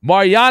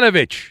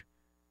Marjanovic,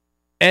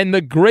 and the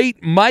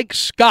great Mike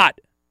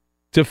Scott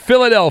to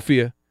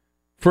Philadelphia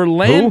for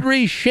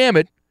Landry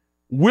Shamet,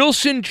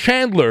 Wilson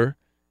Chandler,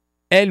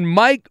 and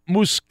Mike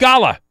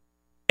Muscala,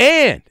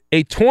 and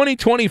a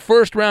 2020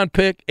 first-round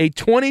pick, a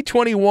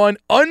 2021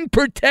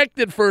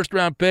 unprotected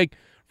first-round pick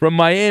from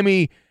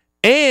Miami,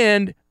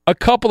 and a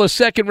couple of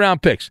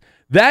second-round picks.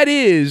 That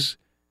is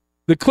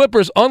the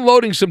Clippers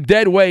unloading some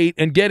dead weight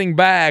and getting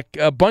back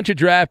a bunch of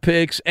draft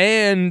picks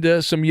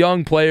and some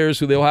young players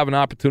who they'll have an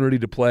opportunity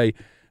to play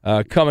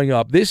coming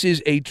up. This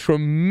is a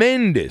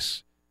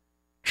tremendous,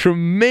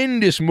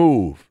 tremendous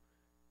move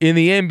in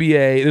the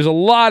NBA. There's a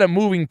lot of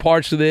moving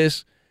parts to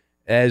this.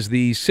 As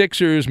the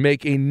Sixers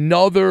make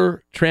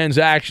another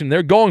transaction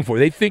they're going for.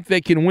 They think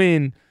they can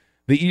win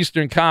the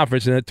Eastern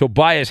Conference, and that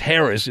Tobias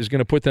Harris is going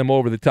to put them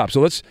over the top. So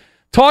let's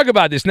talk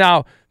about this.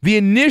 Now, the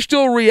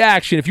initial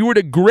reaction, if you were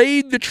to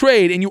grade the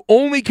trade, and you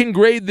only can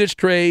grade this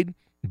trade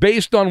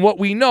based on what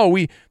we know,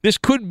 this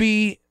could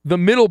be the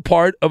middle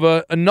part of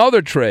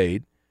another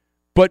trade,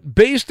 but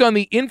based on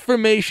the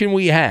information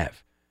we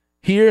have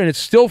here, and it's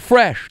still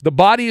fresh, the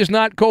body is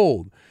not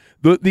cold,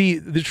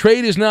 the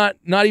trade is not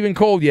even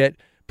cold yet,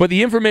 but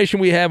the information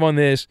we have on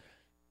this,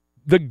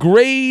 the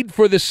grade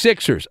for the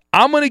Sixers,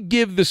 I'm going to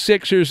give the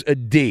Sixers a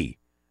D.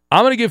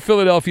 I'm going to give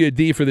Philadelphia a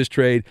D for this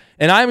trade,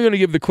 and I'm going to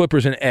give the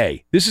Clippers an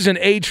A. This is an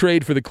A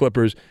trade for the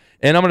Clippers,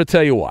 and I'm going to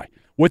tell you why.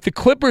 What the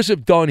Clippers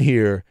have done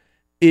here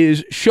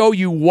is show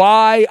you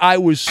why I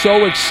was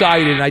so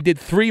excited, and I did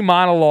 3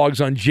 monologues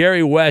on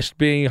Jerry West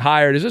being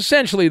hired as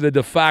essentially the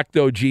de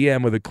facto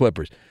GM of the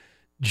Clippers.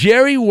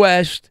 Jerry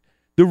West,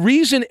 the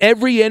reason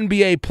every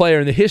NBA player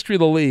in the history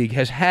of the league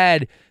has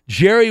had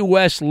Jerry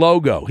West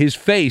logo, his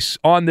face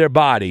on their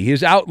body,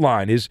 his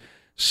outline, his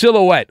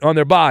silhouette on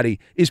their body,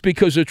 is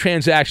because of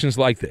transactions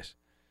like this.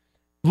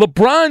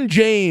 LeBron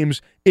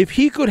James, if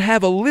he could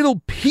have a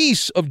little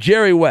piece of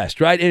Jerry West,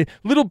 right, a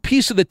little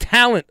piece of the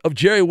talent of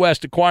Jerry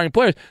West acquiring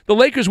players, the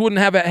Lakers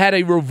wouldn't have had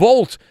a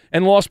revolt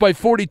and lost by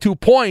 42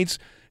 points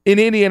in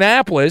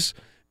Indianapolis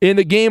in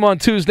the game on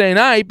Tuesday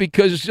night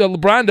because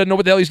LeBron doesn't know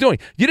what the hell he's doing.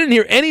 You didn't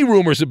hear any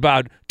rumors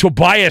about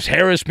Tobias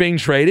Harris being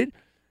traded.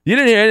 You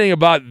didn't hear anything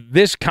about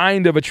this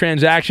kind of a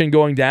transaction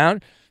going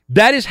down.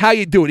 That is how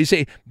you do it. It's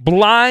a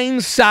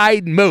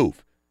blindside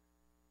move.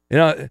 You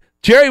know,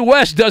 Jerry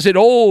West does it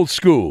old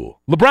school.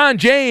 LeBron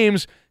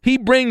James, he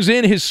brings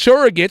in his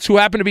surrogates who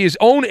happen to be his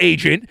own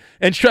agent,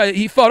 and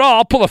he thought,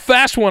 I'll pull a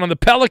fast one on the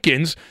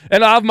Pelicans,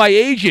 and I'll have my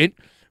agent,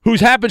 who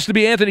happens to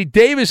be Anthony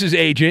Davis's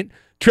agent,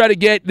 try to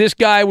get this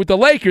guy with the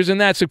Lakers, and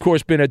that's, of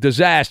course, been a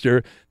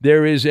disaster.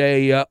 There is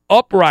a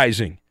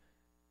uprising,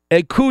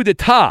 a coup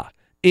d'etat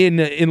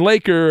in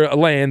Laker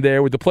land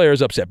there with the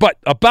players upset. But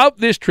about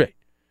this trade,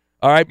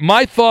 all right,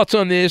 my thoughts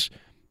on this,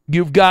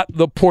 you've got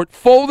the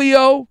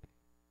portfolio,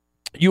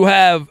 you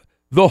have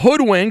the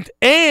hoodwinked,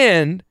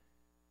 and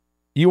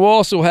you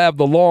also have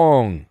the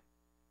long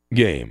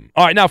game.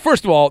 All right, now,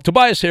 first of all,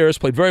 Tobias Harris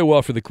played very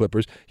well for the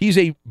Clippers. He's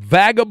a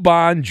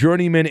vagabond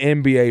journeyman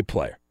NBA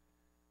player.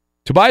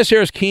 Tobias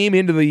Harris came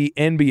into the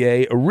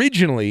NBA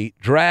originally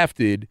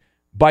drafted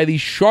by the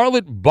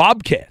Charlotte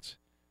Bobcats.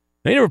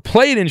 They never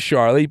played in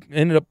Charlotte. He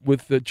ended up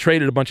with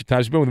traded a bunch of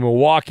times. He's been with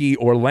Milwaukee,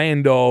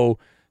 Orlando,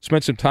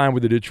 spent some time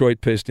with the Detroit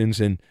Pistons,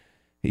 and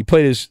he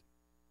played his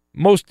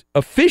most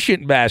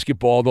efficient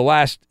basketball the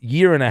last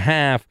year and a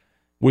half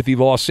with the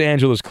Los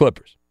Angeles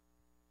Clippers.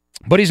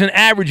 But he's an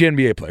average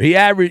NBA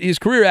player. His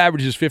career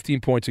average is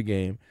 15 points a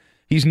game.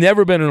 He's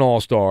never been an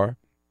All-Star.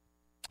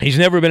 He's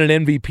never been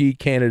an MVP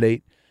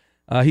candidate.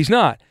 He's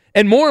not.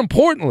 And more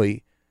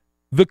importantly,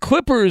 the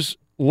Clippers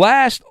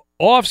last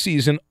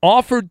offseason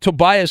offered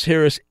Tobias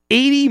Harris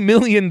 $80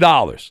 million.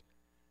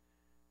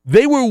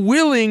 They were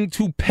willing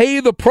to pay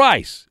the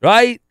price,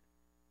 right?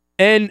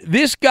 And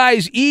this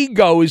guy's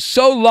ego is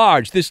so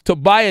large, this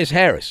Tobias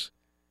Harris,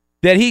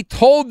 that he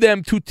told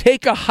them to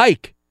take a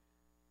hike.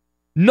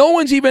 No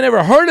one's even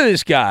ever heard of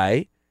this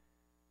guy.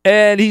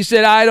 And he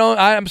said,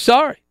 I'm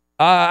sorry.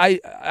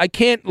 I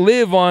can't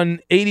live on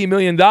 $80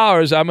 million.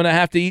 I'm going to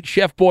have to eat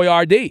Chef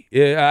Boyardee.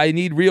 I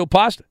need real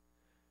pasta.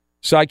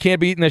 So I can't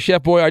be eating the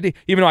Chef Boyardee,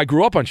 even though I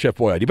grew up on Chef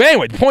Boyardee. But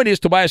anyway, the point is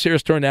Tobias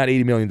Harris turned out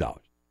 $80 million.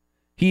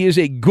 He is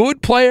a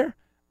good player.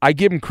 I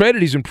give him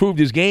credit. He's improved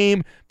his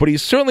game, but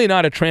he's certainly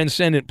not a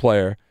transcendent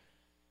player.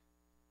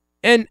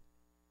 And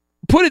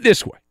put it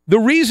this way. The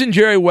reason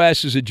Jerry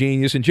West is a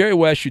genius, and Jerry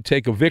West should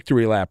take a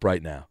victory lap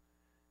right now.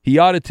 He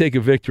ought to take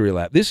a victory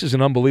lap. This is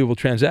an unbelievable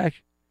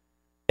transaction.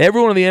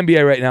 Everyone in the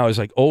NBA right now is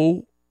like,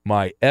 oh,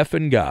 my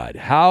effing God,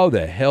 how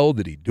the hell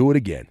did he do it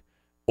again?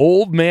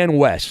 Old Man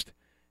West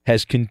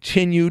has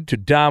continued to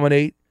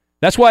dominate.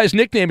 That's why his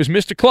nickname is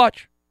Mr.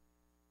 Clutch.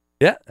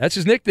 Yeah, that's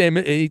his nickname.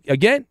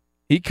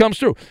 He comes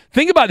through.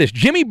 Think about this.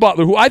 Jimmy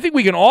Butler, who I think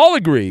we can all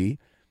agree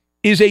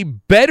is a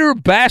better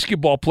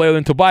basketball player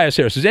than Tobias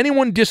Harris. Does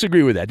anyone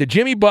disagree with that? That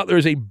Jimmy Butler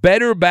is a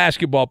better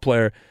basketball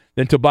player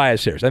than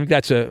Tobias Harris? I think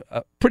that's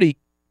a pretty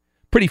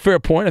fair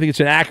point. I think it's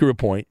an accurate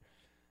point.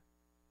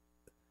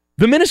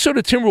 The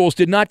Minnesota Timberwolves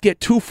did not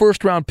get 2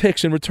 first-round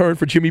picks in return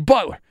for Jimmy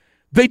Butler.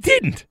 They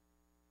didn't.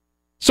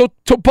 So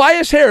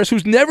Tobias Harris,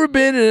 who's never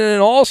been an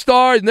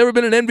All-Star, has never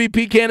been an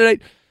MVP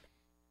candidate,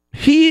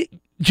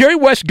 Jerry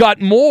West got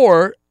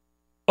more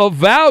of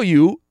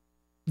value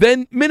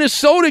than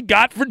Minnesota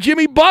got for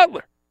Jimmy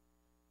Butler.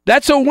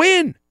 That's a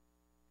win.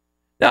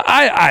 Now,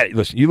 I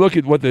listen, you look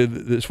at what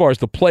as far as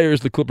the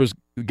players the Clippers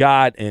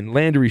got, and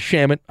Landry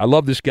Shamet. I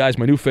love this guy. He's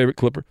my new favorite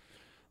Clipper.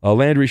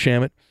 Landry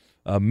Shamet.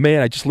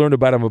 Man, I just learned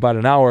about him about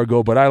an hour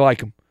ago, but I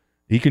like him.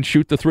 He can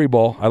shoot the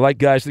 3-ball. I like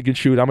guys that can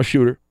shoot. I'm a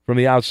shooter from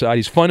the outside.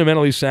 He's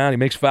fundamentally sound. He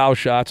makes foul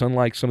shots,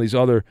 unlike some of these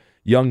other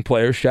young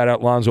players. Shout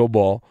out Lonzo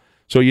Ball.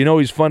 So you know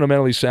he's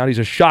fundamentally sound. He's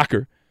a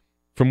shocker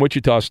from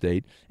Wichita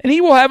State. And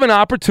he will have an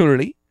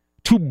opportunity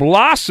to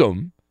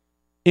blossom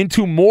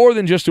into more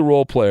than just a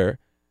role player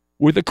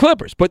with the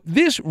Clippers. But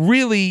this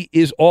really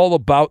is all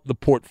about the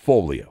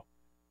portfolio.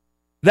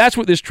 That's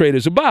what this trade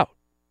is about.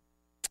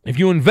 If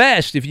you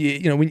invest,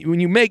 when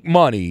you make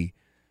money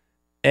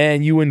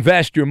and you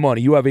invest your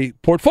money, you have a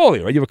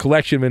portfolio, right? You have a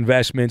collection of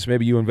investments.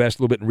 Maybe you invest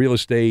a little bit in real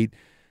estate,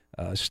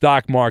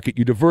 stock market.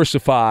 You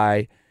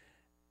diversify.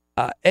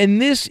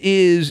 And this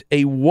is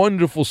a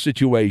wonderful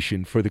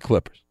situation for the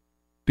Clippers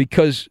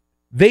because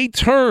they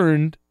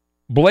turned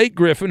Blake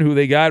Griffin, who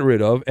they got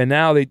rid of, and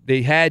now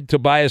they had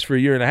Tobias for a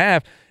year and a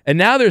half, and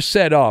now they're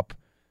set up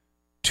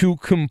to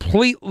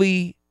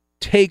completely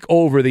take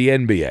over the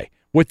NBA.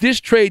 What this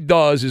trade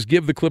does is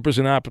give the Clippers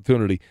an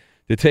opportunity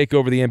to take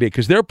over the NBA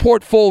because their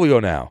portfolio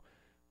now,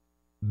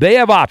 they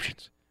have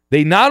options.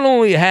 They not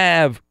only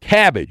have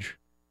Cabbage.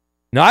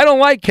 Now, I don't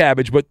like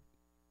Cabbage, but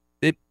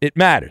it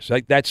matters.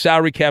 Like that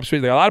salary cap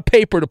space, they got a lot of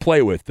paper to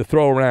play with to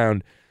throw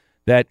around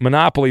that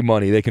monopoly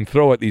money they can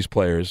throw at these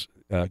players.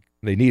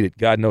 They need it.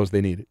 God knows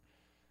they need it.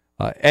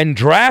 And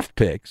draft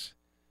picks.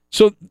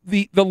 So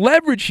the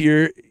leverage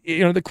here,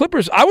 the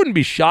Clippers, I wouldn't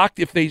be shocked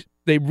if they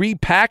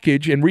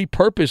repackage and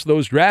repurpose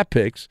those draft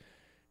picks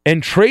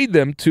and trade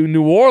them to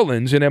New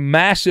Orleans in a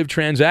massive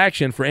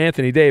transaction for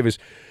Anthony Davis.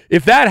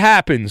 If that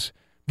happens,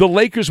 the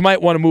Lakers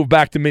might want to move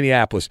back to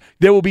Minneapolis.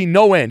 There will be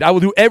no end. I will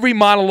do every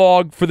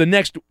monologue for the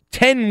next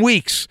 10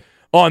 weeks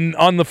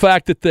on the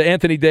fact that the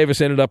Anthony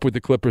Davis ended up with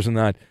the Clippers and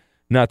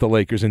not the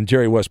Lakers, and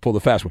Jerry West pulled the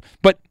fast one.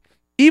 But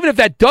even if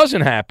that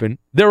doesn't happen,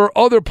 there are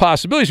other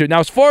possibilities here. Now,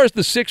 as far as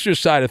the Sixers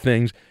side of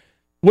things,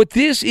 what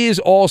this is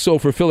also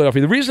for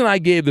Philadelphia, the reason I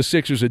gave the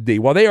Sixers a D,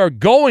 while they are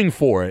going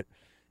for it,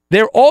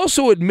 they're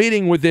also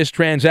admitting with this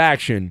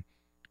transaction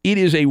it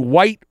is a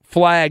white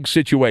flag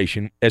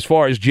situation as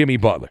far as Jimmy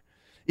Butler.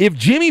 If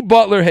Jimmy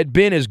Butler had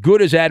been as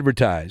good as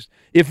advertised,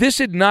 if this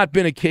had not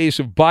been a case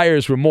of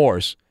buyer's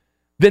remorse,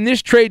 then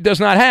this trade does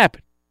not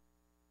happen.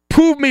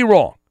 Prove me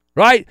wrong,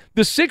 right?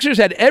 The Sixers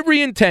had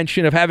every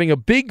intention of having a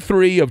big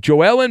three of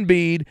Joel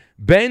Embiid,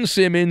 Ben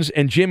Simmons,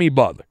 and Jimmy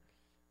Butler.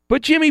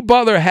 But Jimmy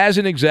Butler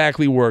hasn't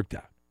exactly worked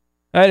out.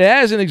 It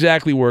hasn't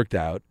exactly worked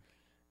out.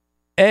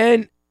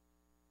 And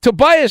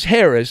Tobias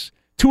Harris,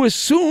 to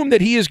assume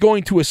that he is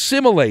going to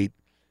assimilate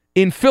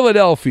in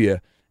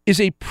Philadelphia is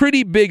a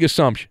pretty big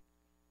assumption.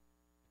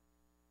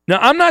 Now,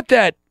 I'm not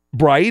that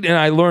bright, and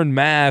I learned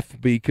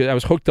math because I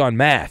was hooked on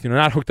math.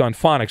 Not hooked on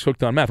phonics,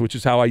 hooked on math, which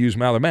is how I use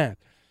Maller math.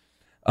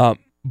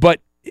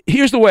 But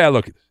here's the way I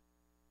look at this.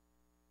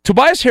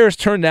 Tobias Harris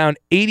turned down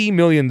 $80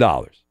 million.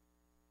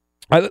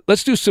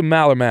 Let's do some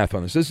Maller math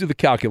on this. Let's do the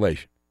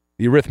calculation,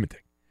 the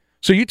arithmetic.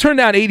 So you turn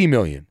down $80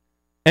 million,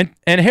 and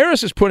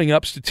Harris is putting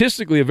up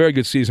statistically a very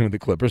good season with the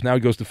Clippers. Now he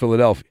goes to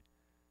Philadelphia.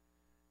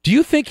 Do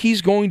you think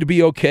he's going to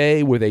be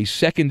okay with a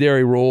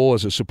secondary role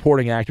as a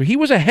supporting actor? He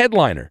was a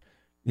headliner.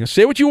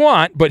 Say what you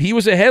want, but he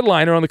was a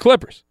headliner on the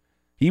Clippers.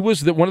 He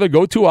was one of the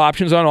go-to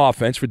options on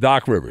offense for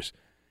Doc Rivers.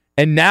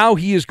 And now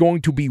he is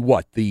going to be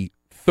what? The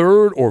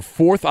third or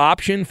fourth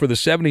option for the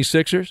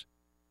 76ers?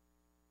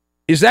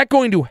 Is that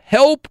going to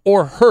help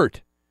or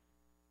hurt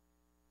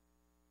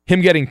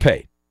him getting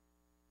paid?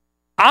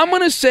 I'm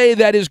going to say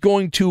that is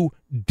going to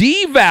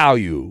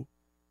devalue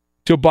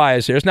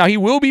Tobias Harris. Now, he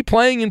will be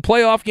playing in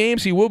playoff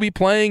games. He will be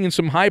playing in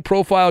some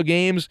high-profile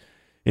games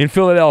in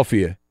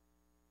Philadelphia.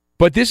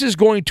 But this is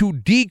going to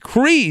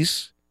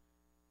decrease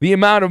the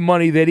amount of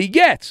money that he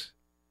gets.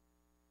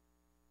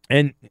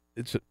 And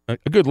it's a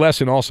good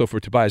lesson also for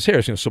Tobias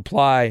Harris,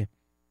 supply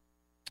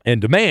and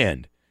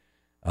demand.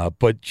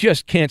 But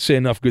just can't say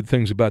enough good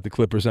things about the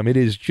Clippers. I mean,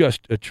 it is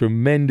just a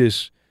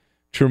tremendous,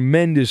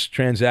 tremendous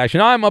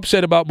transaction. I'm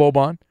upset about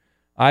Boban.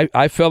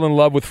 I fell in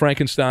love with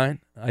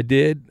Frankenstein. I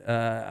did.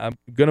 I'm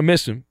going to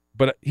miss him.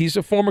 But he's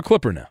a former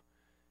Clipper now.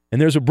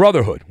 And there's a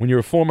brotherhood when you're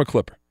a former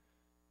Clipper.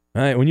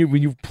 All right? When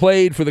you've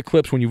played for the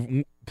Clips, when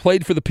you've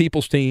played for the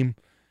people's team,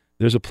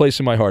 there's a place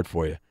in my heart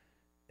for you.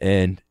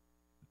 And,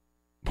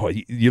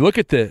 boy, you look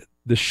at the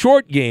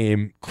short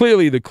game,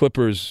 clearly the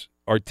Clippers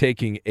are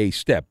taking a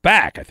step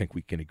back. I think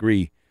we can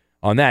agree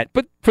on that.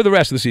 But for the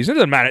rest of the season, it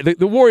doesn't matter.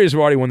 The Warriors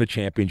have already won the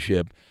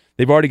championship.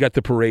 They've already got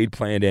the parade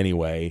planned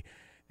anyway.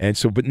 And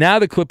so, but now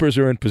the Clippers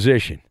are in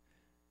position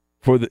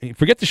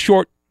forget the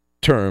short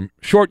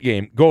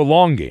game, go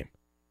long game.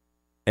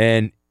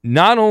 And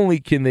not only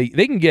can they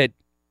can get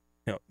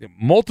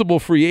multiple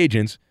free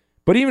agents,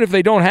 but even if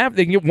they don't have,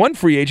 they can get one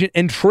free agent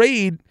and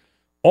trade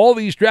all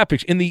these draft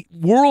picks. In the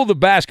world of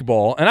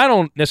basketball, and I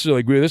don't necessarily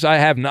agree with this,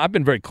 I've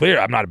been very clear,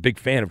 I'm not a big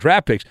fan of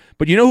draft picks,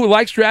 but you know who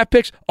likes draft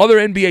picks? Other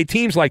NBA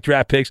teams like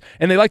draft picks,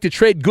 and they like to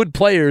trade good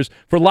players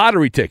for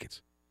lottery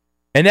tickets.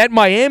 And that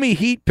Miami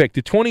Heat pick,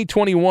 the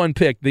 2021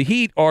 pick, the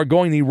Heat are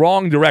going the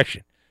wrong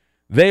direction.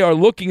 They are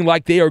looking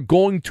like they are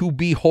going to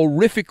be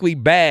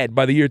horrifically bad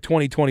by the year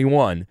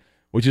 2021,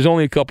 which is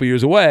only a couple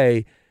years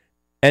away.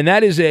 And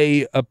that is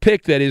a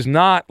pick that is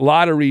not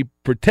lottery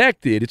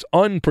protected. It's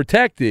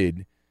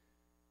unprotected.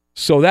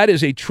 So that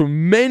is a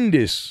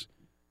tremendous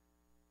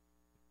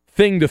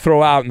thing to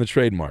throw out in the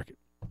trade market.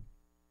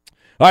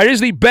 All right, it is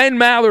the Ben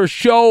Maller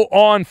Show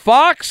on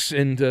Fox.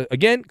 And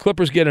again,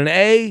 Clippers get an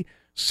A.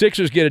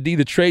 Sixers get a D.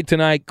 The trade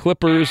tonight.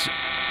 Clippers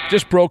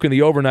just broken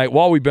the overnight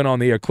while we've been on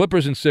the air.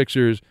 Clippers and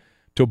Sixers.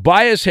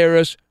 Tobias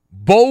Harris.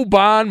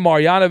 Boban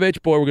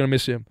Marjanovic. Boy, we're going to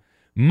miss him.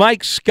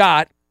 Mike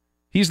Scott.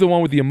 He's the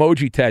one with the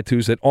emoji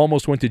tattoos that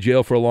almost went to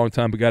jail for a long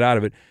time but got out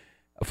of it.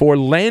 For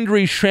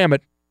Landry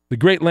Shamet, the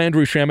great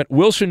Landry Shamet,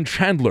 Wilson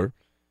Chandler,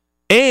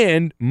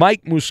 and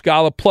Mike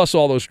Muscala, plus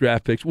all those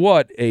draft picks.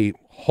 What a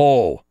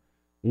hole.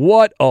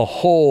 What a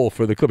hole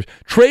for the Clippers.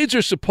 Trades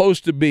are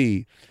supposed to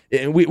be,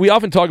 we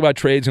often talk about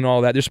trades and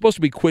all that. They're supposed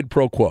to be quid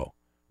pro quo,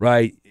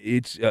 right?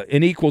 It's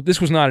an equal.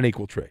 This was not an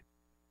equal trade.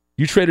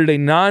 You traded a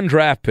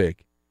non-draft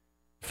pick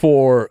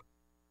for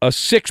a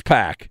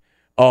six-pack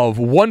of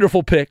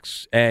wonderful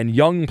picks and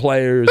young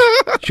players,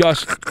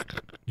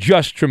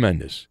 just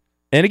tremendous.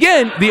 And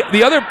again,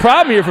 the other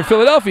problem here for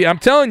Philadelphia, I'm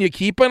telling you,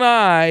 keep an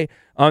eye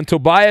on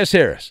Tobias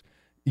Harris.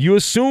 You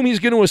assume he's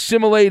going to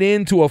assimilate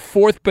into a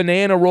fourth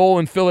banana role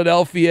in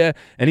Philadelphia,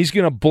 and he's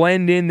going to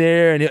blend in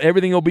there, and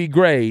everything will be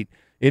great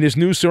in his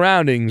new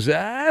surroundings.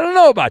 I don't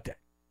know about that.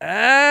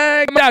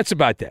 I got doubts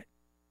about that.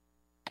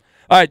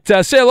 All right,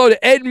 say hello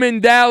to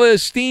Edmund,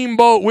 Dallas,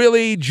 Steamboat,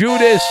 Willie,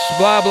 Judas,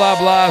 blah, blah,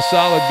 blah,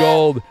 Solid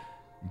Gold,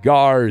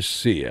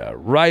 Garcia,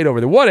 right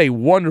over there. What a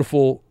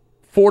wonderful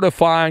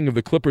fortifying of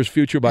the Clippers'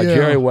 future by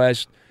Jerry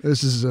West.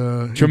 This is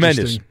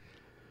tremendous.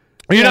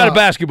 You're not a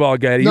basketball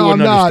guy. You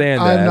wouldn't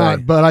understand that. I'm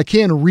not, but I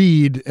can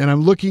read, and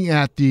I'm looking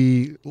at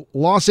the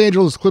Los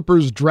Angeles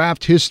Clippers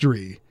draft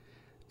history,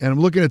 and I'm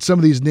looking at some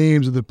of these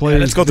names of the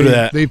players let's go through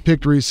that. They've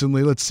picked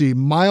recently. Let's see.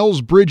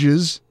 Miles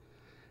Bridges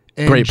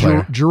and great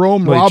player.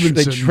 Jerome Robinson.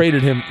 They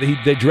traded him.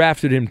 They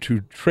drafted him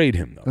to trade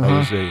him, though.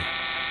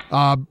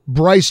 Uh-huh.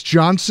 Bryce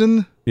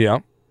Johnson.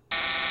 Yeah.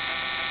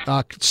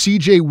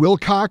 C.J.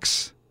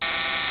 Wilcox.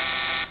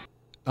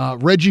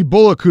 Reggie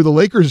Bullock, who the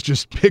Lakers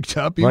just picked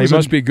up. He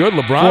must be good.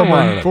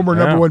 LeBron former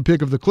number one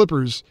pick of the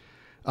Clippers.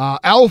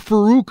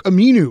 Al-Farouq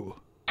Aminu.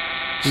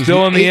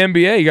 Still in the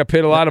NBA. He got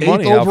paid a lot of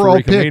money. 8th overall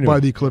Al-Farouq pick Aminu. by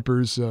the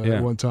Clippers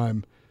at one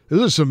time.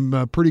 Those are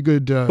some pretty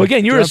good Well,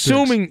 again, you're draft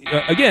assuming,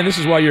 again, this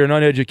is why you're an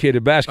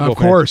uneducated basketball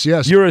fan. Of course,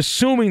 yes. You're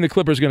assuming the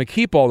Clippers are going to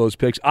keep all those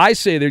picks. I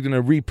say they're going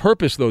to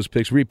repurpose those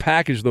picks,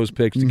 repackage those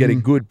picks to get a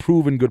good,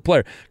 proven good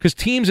player. Because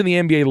teams in the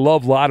NBA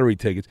love lottery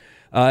tickets.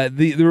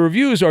 The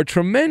reviews are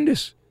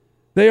tremendous.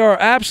 They are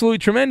absolutely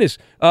tremendous.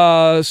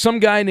 Some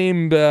guy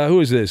named, who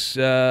is this?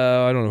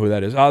 I don't know who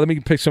that is. Let me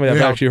pick somebody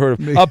I've actually heard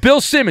of.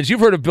 Bill Simmons. You've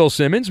heard of Bill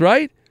Simmons,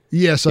 right?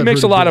 Yes, he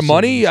makes a lot of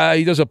money.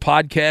 He does a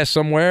podcast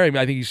somewhere. I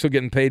think he's still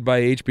getting paid by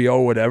HBO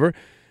or whatever.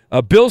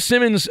 Bill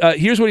Simmons,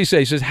 here's what he says.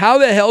 He says, how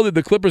the hell did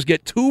the Clippers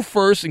get 2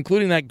 firsts,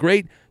 including that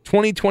great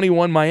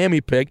 2021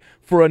 Miami pick,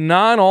 for a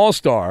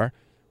non-All-Star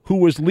who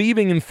was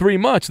leaving in 3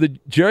 months? The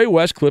Jerry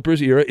West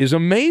Clippers era is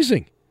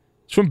amazing.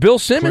 It's from Bill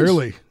Simmons.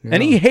 Clearly. Yeah.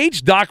 And he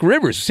hates Doc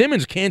Rivers.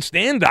 Simmons can't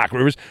stand Doc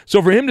Rivers.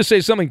 So for him to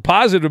say something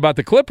positive about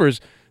the Clippers,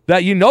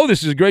 that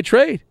this is a great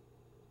trade.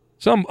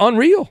 Some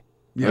unreal.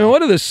 Yeah. I mean,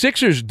 what are the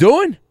Sixers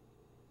doing?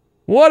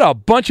 What a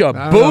bunch of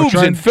boobs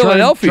in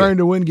Philadelphia. Trying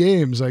to win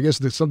games. I guess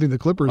that's something the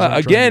Clippers are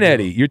again, trying to do.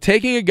 Eddie, you're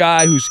taking a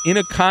guy who's in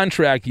a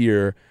contract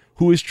year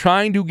who is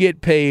trying to get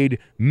paid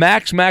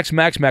max money,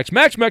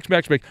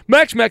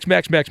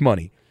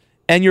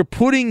 and you're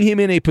putting him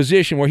in a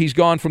position where he's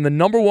gone from the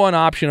number one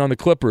option on the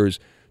Clippers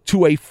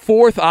to a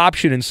 4th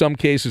option in some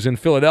cases in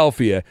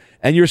Philadelphia,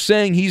 and you're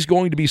saying he's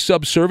going to be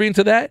subservient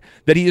to that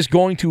he is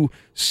going to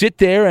sit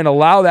there and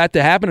allow that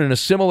to happen and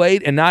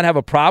assimilate and not have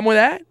a problem with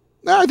that?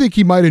 I think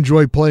he might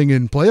enjoy playing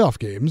in playoff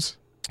games.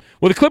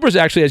 Well, the Clippers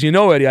actually, as you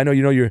know, Eddie, I know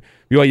you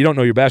don't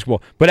know your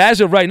basketball, but as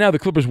of right now, the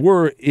Clippers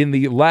were in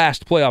the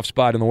last playoff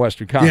spot in the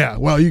Western Conference. Yeah,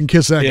 well, you can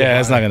kiss that. Yeah,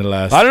 it's not going to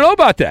last. I don't know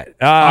about that.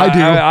 I do.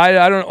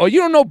 I don't. Oh, you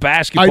don't know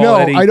basketball. I know.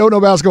 Eddie. I don't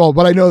know basketball,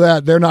 but I know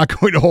that they're not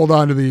going to hold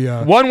on to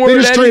the. One word. They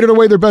just Eddie, traded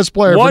away their best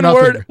player for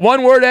nothing.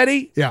 One word,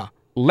 Eddie. Yeah.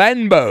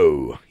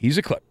 Lambeau. He's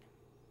a Clip.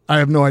 I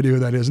have no idea who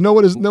that is. No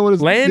one is.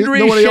 Landry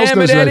nobody else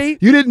knows that. Eddie?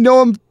 You didn't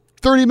know him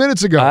 30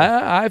 minutes ago.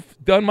 I've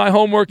done my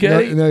homework,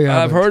 Eddie. No,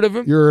 I've heard of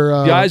him.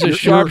 Guy's a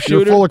sharpshooter.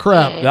 You're full of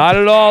crap. Not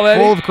at all,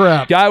 Eddie. Full of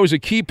crap. Guy was a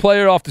key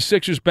player off the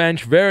Sixers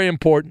bench. Very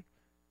important.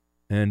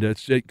 And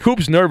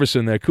Coop's nervous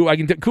in there.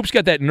 Coop's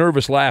got that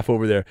nervous laugh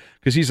over there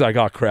because he's like,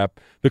 oh,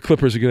 crap. The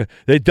Clippers are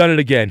they've done it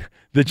again.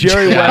 The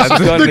Jerry West has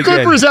done it again. The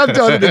Clippers have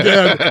done it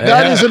again.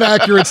 That is an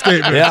accurate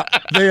statement. Yeah.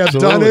 They have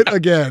done it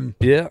again.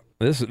 Yeah.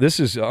 This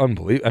is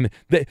unbelievable. I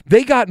mean,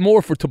 they got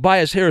more for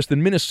Tobias Harris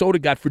than Minnesota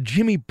got for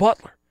Jimmy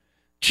Butler.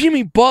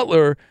 Jimmy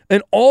Butler,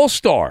 an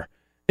all-star,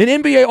 an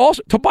NBA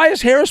all-star.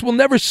 Tobias Harris will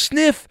never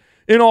sniff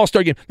an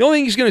all-star game. The only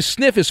thing he's going to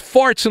sniff is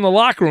farts in the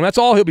locker room. That's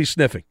all he'll be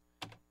sniffing.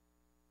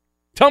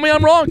 Tell me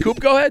I'm wrong, Coop.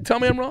 Go ahead. Tell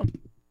me I'm wrong.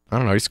 I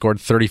don't know. He scored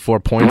 34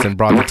 points and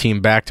brought the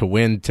team back to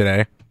win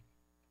today.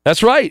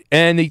 That's right.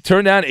 And he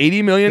turned down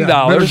 $80 million.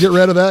 Better get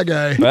rid of that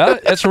guy. Well,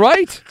 that's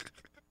right.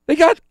 They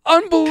got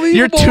unbelievable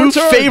Your 2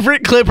 return.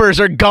 favorite Clippers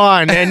are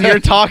gone, and you're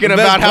talking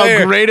about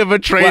how great of a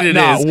trade it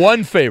is.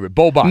 One favorite,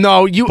 Boban.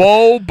 No,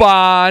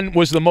 Boban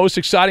was the most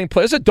exciting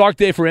player. It's a dark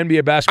day for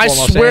NBA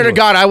basketball. I swear to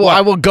God, I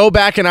will go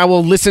back and I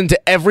will listen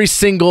to every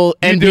single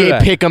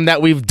NBA pick'em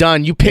that we've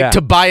done. You pick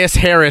Tobias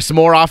Harris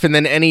more often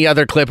than any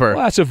other Clipper.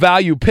 Well, that's a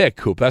value pick,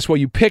 Coop. That's why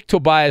you picked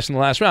Tobias in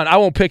the last round. I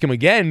won't pick him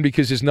again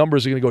because his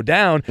numbers are going to go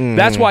down.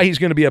 That's why he's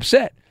going to be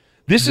upset.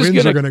 Wins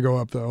are going to go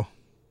up, though.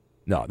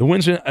 No, the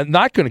wins are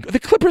not going to go. The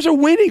Clippers are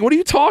winning. What are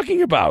you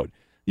talking about?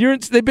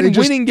 They've been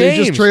winning games.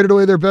 They just traded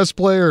away their best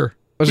player.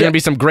 There's going to be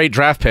some great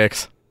draft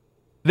picks.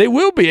 They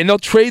will be, and they'll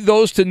trade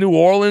those to New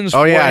Orleans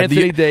for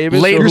Anthony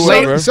Davis.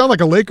 You sound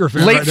like a Laker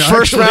fan. Late right now,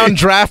 first-round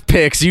draft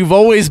picks. You've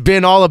always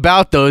been all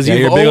about those. Yeah,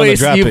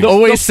 you've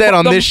always said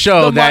on this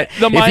show that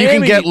if you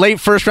can get late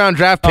first-round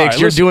draft picks,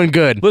 you're doing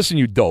good. Listen,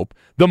 you dope.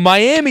 The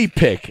Miami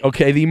pick,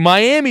 the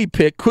Miami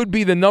pick could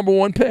be the number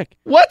 1 pick.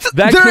 What?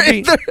 They're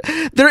in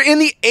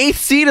the 8th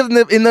seed in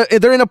the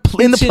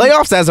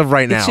playoffs as of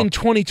right now. It's in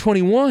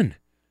 2021.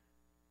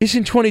 It's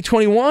in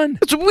 2021.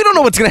 We don't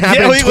know what's going to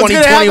happen in 2021. What's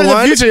going to happen in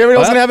the future? You ever know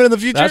what's going to happen in the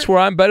future? That's where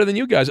I'm better than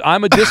you guys.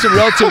 I'm a distant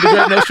relative of the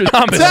great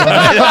Nostradamus.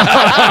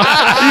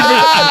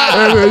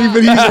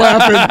 Even he's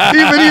laughing.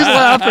 Even he's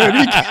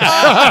laughing.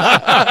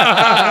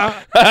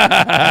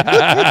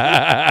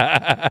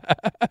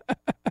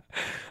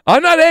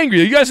 I'm not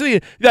angry. You guys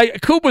think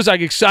Coop was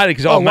excited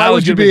because why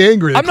would you be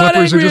angry? The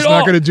Clippers are just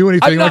not going to do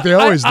anything like they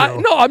always do.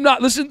 No, I'm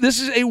not. Listen,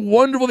 this is a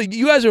wonderful thing.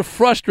 You guys are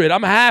frustrated.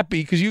 I'm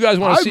happy because you guys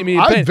want to see me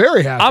in pain. I'm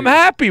very happy. I'm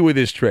happy with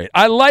this trade.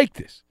 I like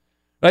this.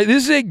 Right,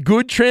 this is a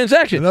good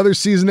transaction. Another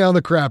season down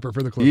the crapper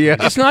for the Clippers. Yeah,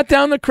 it's not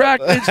down the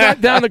crack. It's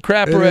not down the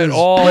crapper at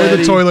all. Play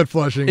the toilet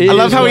flushing. I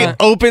love how he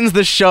opens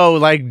the show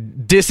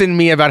dissing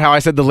me about how I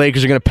said the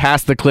Lakers are going to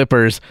pass the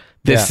Clippers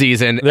this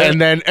season, and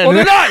then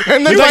they're not.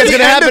 And then what's going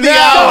to happen in the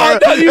hour?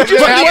 At the end of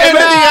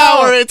the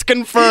hour, it's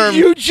confirmed.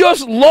 You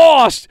just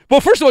lost.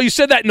 Well, first of all, you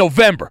said that in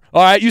November.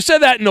 All right, you said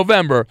that in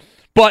November.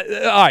 But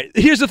all right,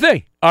 here's the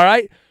thing. All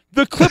right,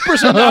 The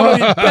Clippers are now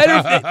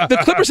the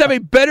Clippers have a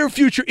better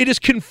future. It is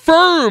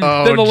confirmed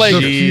than the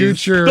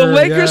Lakers. The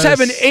Lakers have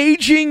an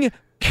aging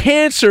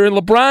cancer in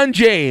LeBron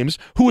James,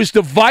 who is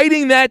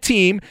dividing that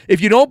team.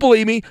 If you don't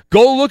believe me,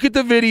 go look at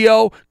the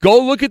video.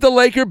 Go look at the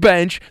Laker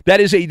bench. That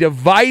is a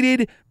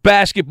divided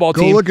basketball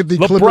team. Go look at the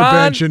Clipper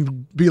bench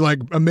and be like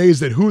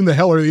amazed at who in the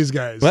hell are these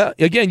guys. Well,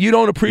 again, you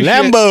don't appreciate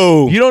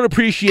Lambo. You don't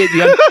appreciate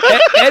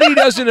Eddie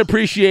doesn't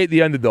appreciate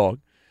the underdog.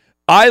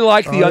 I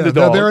like the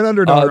underdog. They're an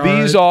underdog.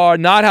 These are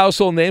not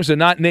household names. They're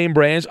not name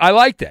brands. I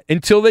like that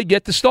until they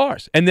get the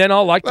stars, and then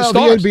I'll like the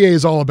stars. The NBA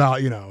is all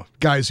about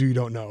guys who you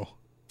don't know.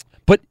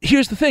 But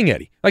here's the thing,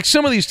 Eddie. Like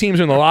some of these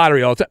teams are in the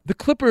lottery all the time. The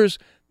Clippers,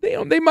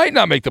 they might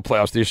not make the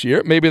playoffs this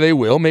year. Maybe they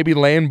will. Maybe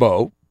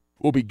Lambeau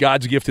will be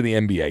God's gift to the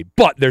NBA.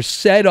 But they're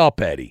set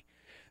up, Eddie.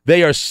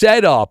 They are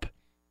set up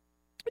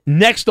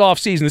next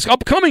offseason, this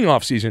upcoming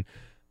offseason.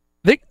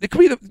 They could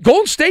be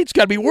Golden State's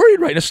got to be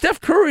worried right now. Steph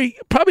Curry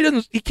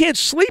probably he can't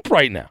sleep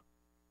right now.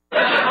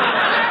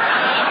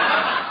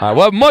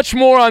 We'll have much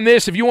more on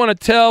this if you want to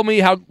tell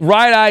me how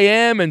right I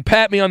am and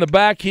pat me on the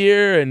back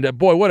here. And,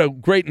 boy, what a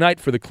great night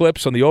for the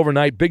Clips on the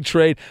overnight big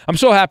trade. I'm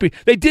so happy.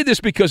 They did this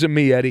because of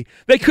me, Eddie.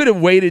 They could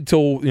have waited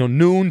till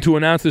noon to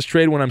announce this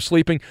trade when I'm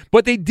sleeping,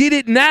 but they did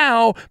it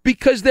now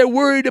because they're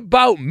worried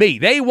about me.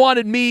 They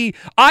wanted me.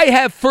 I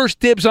have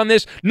first dibs on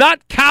this,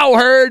 not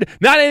Cowherd,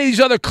 not any of these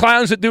other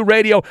clowns that do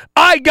radio.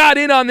 I got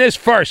in on this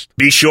first.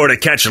 Be sure to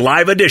catch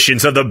live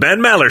editions of The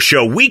Ben Maller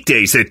Show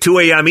weekdays at 2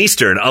 a.m.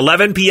 Eastern,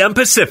 11 p.m.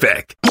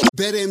 Pacific.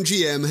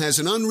 BetMGM has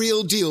an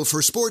unreal deal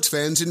for sports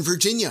fans in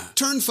Virginia.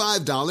 Turn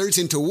 $5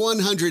 into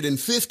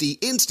 $150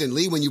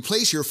 instantly when you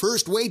place your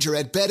first wager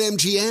at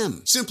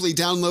BetMGM. Simply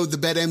download the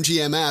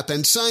BetMGM app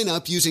and sign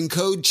up using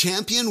code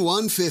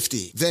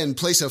CHAMPION150. Then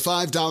place a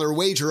 $5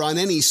 wager on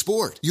any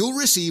sport. You'll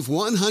receive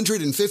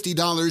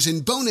 $150 in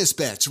bonus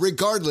bets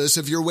regardless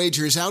of your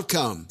wager's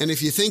outcome. And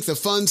if you think the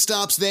fun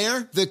stops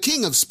there, the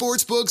king of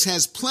sportsbooks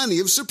has plenty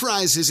of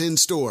surprises in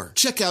store.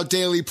 Check out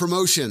daily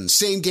promotions,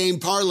 same-game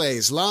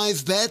parlays,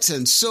 live bets,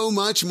 and so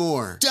much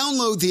more.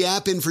 Download the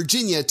app in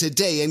Virginia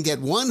today and get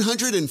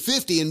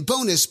 $150 in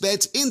bonus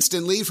bets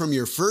instantly from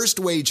your first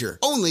wager.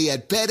 Only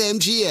at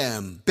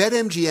BetMGM.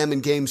 BetMGM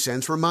and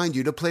GameSense remind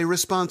you to play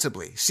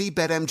responsibly. See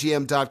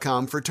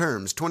BetMGM.com for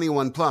terms.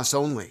 21 plus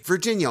only.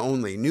 Virginia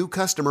only. New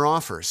customer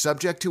offer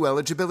subject to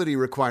eligibility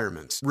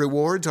requirements.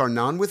 Rewards are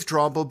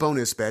non-withdrawable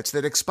bonus bets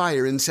that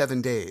expire in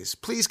 7 days.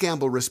 Please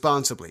gamble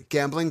responsibly.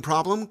 Gambling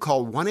problem?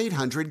 Call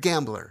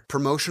 1-800-GAMBLER.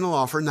 Promotional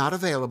offer not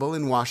available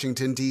in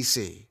Washington,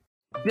 D.C.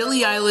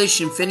 Billie Eilish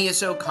and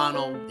Phineas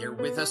O'Connell, they're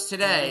with us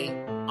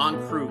today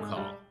on Crew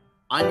Call.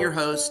 I'm your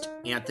host,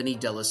 Anthony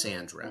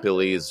D'Alessandro.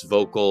 Billie's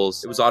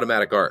vocals, it was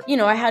automatic art.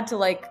 I had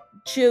to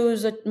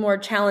choose a more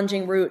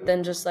challenging route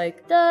than just da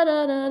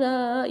da da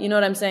da. You know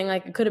what I'm saying?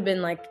 It could have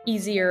been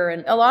easier.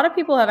 And a lot of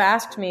people have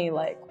asked me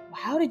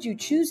how did you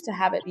choose to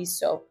have it be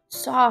so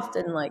soft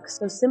and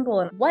so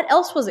simple? And what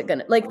else was it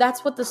gonna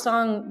that's what the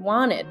song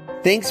wanted.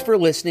 Thanks for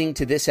listening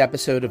to this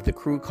episode of the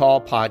Crew Call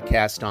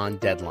podcast on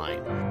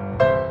Deadline.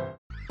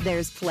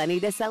 There's plenty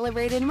to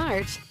celebrate in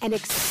March and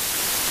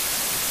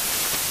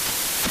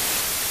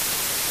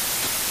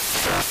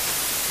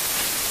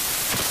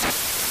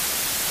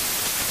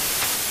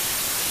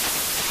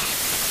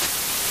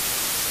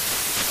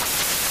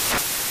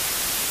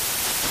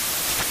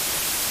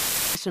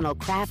National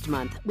Craft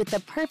Month with the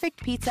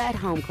perfect pizza at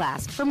home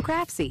class from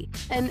Craftsy.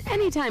 And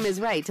anytime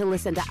is right to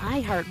listen to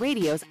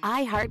iHeartRadio's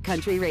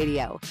iHeartCountry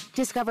Radio.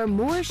 Discover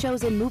more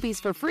shows and movies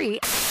for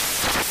free.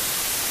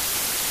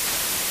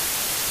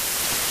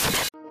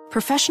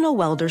 Professional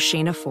welder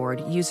Shayna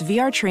Ford used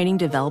VR training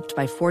developed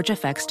by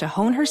ForgeFX to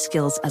hone her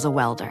skills as a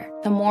welder.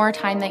 The more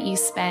time that you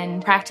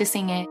spend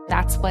practicing it,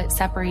 that's what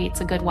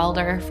separates a good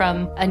welder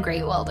from a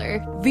great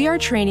welder. VR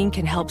training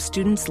can help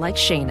students like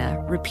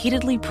Shayna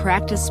repeatedly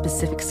practice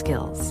specific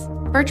skills.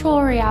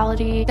 Virtual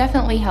reality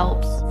definitely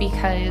helps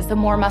because the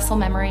more muscle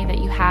memory that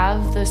you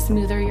have, the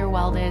smoother your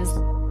weld is.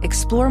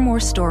 Explore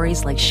more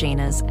stories like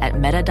Shayna's at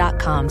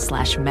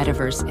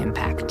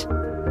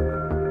meta.com/metaverseimpact.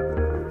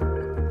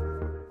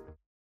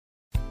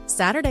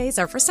 Saturdays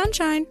are for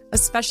sunshine,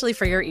 especially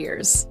for your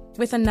ears.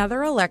 With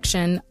another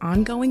election,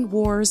 ongoing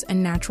wars,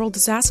 and natural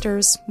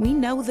disasters, we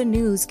know the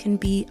news can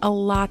be a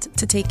lot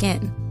to take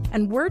in.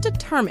 And we're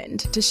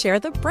determined to share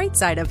the bright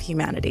side of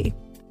humanity.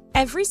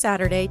 Every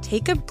Saturday,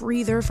 take a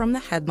breather from the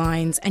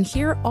headlines and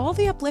hear all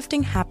the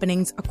uplifting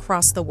happenings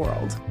across the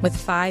world with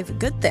 5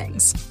 Good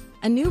Things,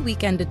 a new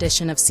weekend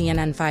edition of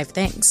CNN 5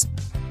 Things.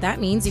 That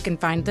means you can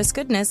find this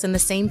goodness in the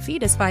same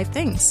feed as 5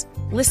 Things.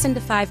 Listen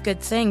to 5 Good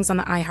Things on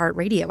the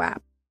iHeartRadio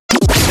app.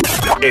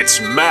 It's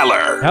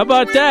Maller. How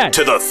about that?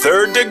 To the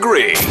third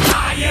degree.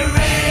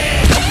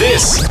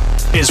 This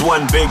is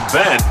when Big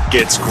Ben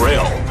gets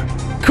grilled.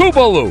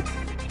 Kubaloo.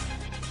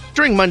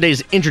 During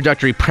Monday's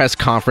introductory press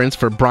conference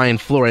for Brian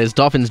Flores,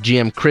 Dolphins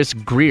GM Chris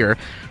Grier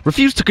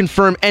refused to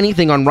confirm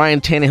anything on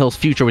Ryan Tannehill's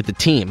future with the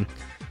team.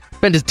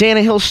 Ben, does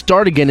Tannehill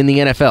start again in the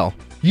NFL?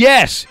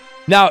 Yes.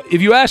 Now,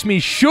 if you ask me,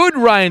 should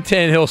Ryan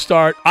Tannehill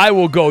start, I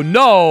will go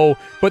no.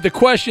 But the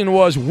question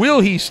was,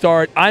 will he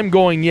start? I'm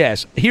going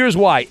yes. Here's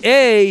why.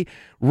 A,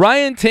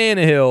 Ryan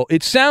Tannehill,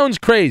 it sounds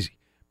crazy,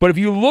 but if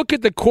you look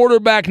at the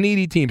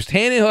quarterback-needy teams,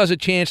 Tannehill has a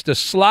chance to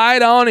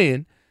slide on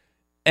in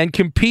and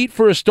compete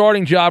for a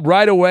starting job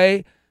right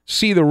away.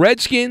 See the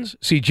Redskins,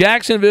 see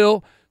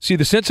Jacksonville, see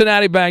the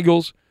Cincinnati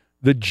Bengals,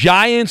 the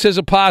Giants as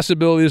a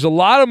possibility. There's a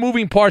lot of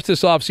moving parts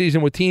this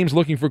offseason with teams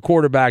looking for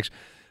quarterbacks.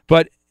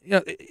 But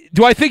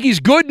do I think he's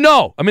good?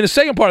 No. I mean, the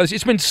second part of this,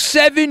 it's been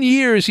 7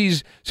 years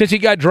since he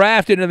got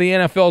drafted into the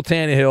NFL,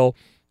 Tannehill,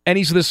 and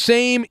he's the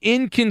same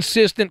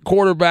inconsistent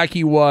quarterback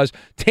he was.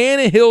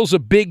 Tannehill's a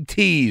big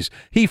tease.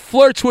 He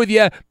flirts with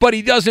you, but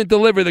he doesn't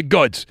deliver the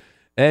goods.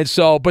 And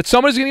so, but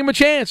somebody's going to give him a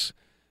chance.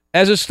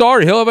 As a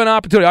starter, he'll have an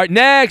opportunity. All right,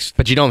 next.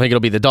 But you don't think it'll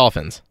be the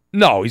Dolphins?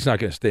 No, he's not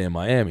going to stay in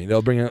Miami.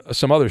 They'll bring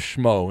some other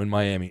schmo in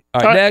Miami.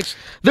 All right, next.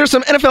 There's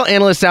some NFL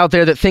analysts out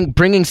there that think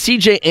bringing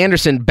C.J.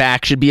 Anderson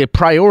back should be a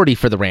priority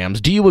for the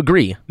Rams. Do you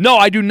agree? No,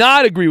 I do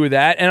not agree with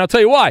that, and I'll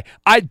tell you why.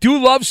 I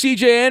do love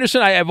C.J.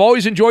 Anderson. I have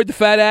always enjoyed the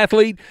fat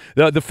athlete,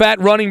 the fat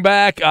running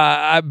back.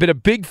 I've been a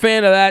big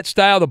fan of that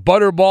style, the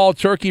butterball,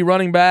 turkey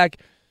running back.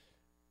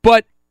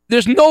 But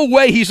there's no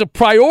way he's a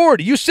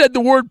priority. You said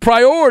the word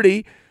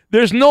priority.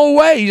 There's no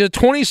way. He's a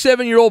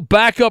 27-year-old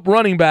backup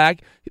running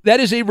back. That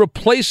is a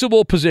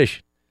replaceable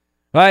position.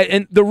 Right?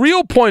 And the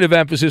real point of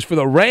emphasis for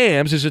the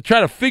Rams is to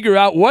try to figure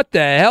out what the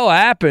hell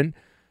happened,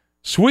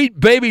 sweet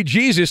baby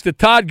Jesus, to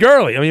Todd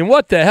Gurley. I mean,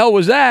 what the hell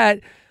was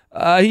that?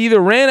 He either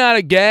ran out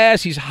of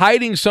gas, he's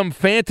hiding some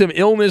phantom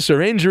illness or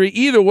injury.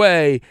 Either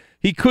way,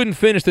 he couldn't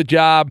finish the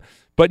job.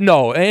 But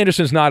no,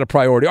 Anderson's not a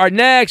priority. All right,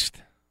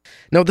 next.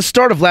 Now, at the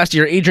start of last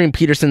year, Adrian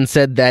Peterson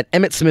said that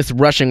Emmitt Smith's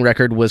rushing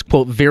record was,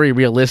 quote, very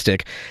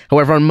realistic.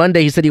 However, on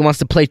Monday, he said he wants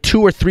to play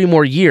 2 or 3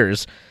 more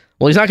years.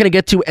 Well, he's not going to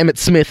get to Emmitt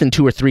Smith in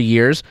 2 or 3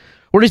 years.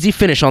 Where does he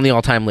finish on the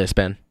all-time list,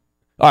 Ben?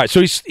 All right,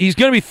 so he's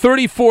going to be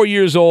 34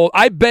 years old.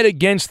 I bet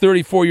against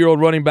 34-year-old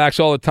running backs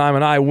all the time,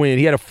 and I win.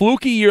 He had a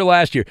fluky year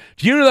last year.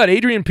 Do you know that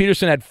Adrian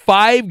Peterson had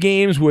 5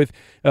 games with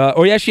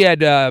he actually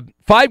had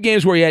 5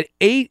 games where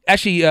he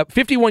had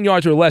 51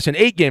 yards or less in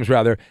 8 games,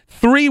 rather,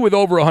 3 with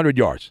over 100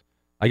 yards.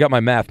 I got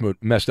my math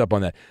messed up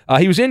on that.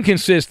 He was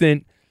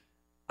inconsistent.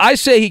 I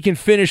say he can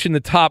finish in the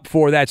top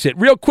 4. That's it.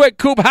 Real quick,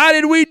 Coop, how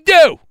did we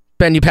do?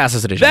 Ben, you pass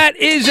this edition. That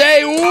is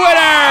a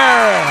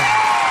winner!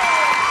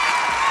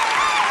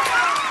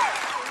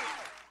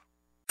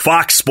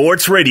 Fox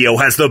Sports Radio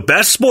has the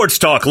best sports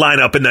talk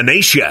lineup in the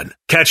nation.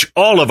 Catch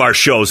all of our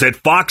shows at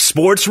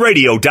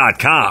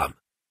foxsportsradio.com.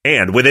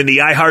 And within the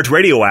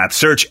iHeartRadio app,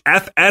 search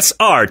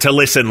FSR to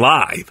listen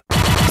live.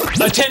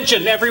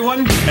 Attention,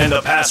 everyone. And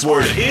the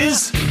password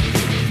is...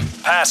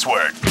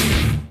 Password.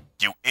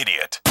 You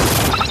idiot.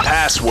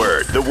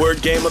 Password, the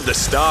word game of the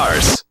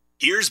stars.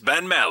 Here's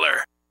Ben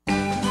Maller.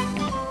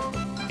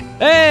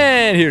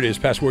 And here it is,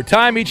 Password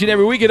time. Each and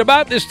every week at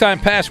about this time,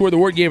 Password, the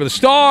word game of the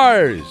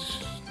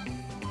stars.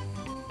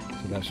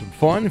 So have some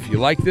fun. If you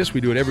like this, we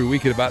do it every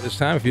week at about this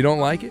time. If you don't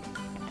like it,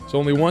 it's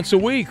only once a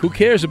week. Who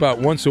cares about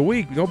once a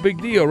week? No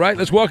big deal, right?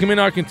 Let's welcome in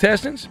our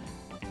contestants.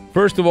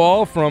 First of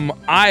all, from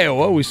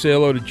Iowa, we say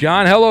hello to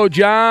John. Hello,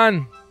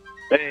 John.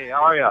 Hey,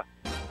 how are you?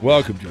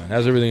 Welcome, John.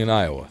 How's everything in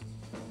Iowa?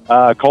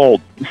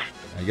 Cold.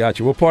 I got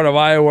you. What part of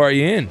Iowa are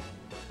you in?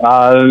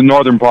 The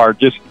northern part,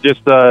 just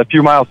a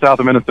few miles south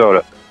of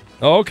Minnesota.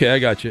 Oh, okay, I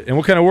got you. And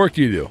what kind of work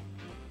do you do?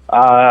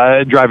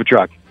 Drive a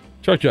truck.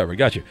 Truck driver,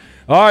 got you.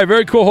 All right,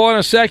 very cool. Hold on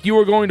a sec. You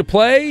are going to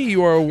play.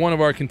 You are one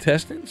of our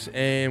contestants.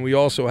 And we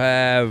also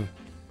have,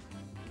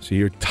 see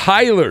here,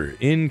 Tyler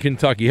in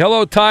Kentucky.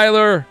 Hello,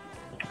 Tyler.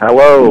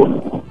 Hello.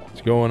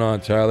 What's going on,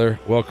 Tyler?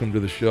 Welcome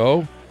to the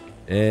show.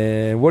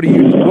 And what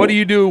do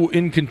you do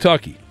in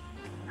Kentucky?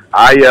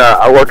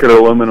 I work at an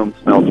aluminum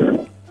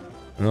smelter.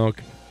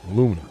 Okay,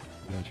 aluminum.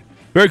 Gotcha.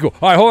 Very cool.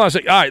 All right, hold on a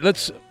sec. All right,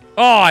 let's.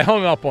 Oh, I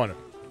hung up on him.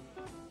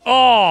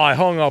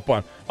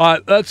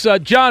 Let's.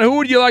 John, who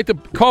would you like to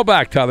call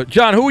back, Tyler?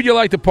 John, who would you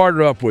like to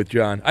partner up with,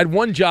 John? I had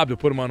one job to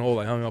put him on hold.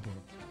 I hung up on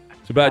him.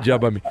 It's a bad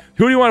job by me.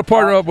 Who do you want to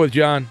partner up with,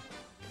 John?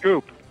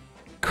 Coop.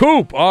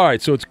 Coop. All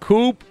right, so it's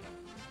Coop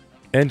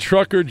and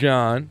Trucker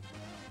John,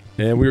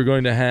 and we're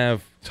going to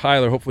have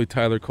Tyler. Hopefully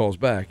Tyler calls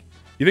back.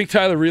 You think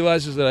Tyler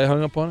realizes that I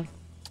hung up on him?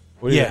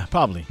 Yeah,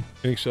 probably.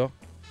 Think so?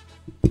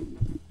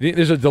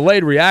 There's a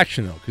delayed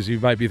reaction, though, because he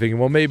might be thinking,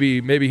 well,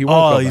 maybe he won't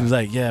call back. He's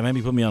like, yeah,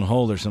 maybe put me on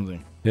hold or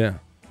something. Yeah.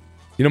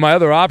 You know, my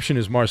other option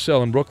is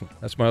Marcel in Brooklyn.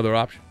 That's my other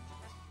option.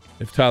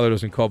 If Tyler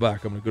doesn't call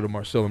back, I'm going to go to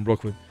Marcel in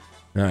Brooklyn.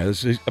 All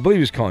right, I believe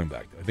he's calling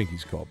back. I think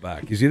he's called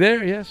back. Is he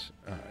there? Yes?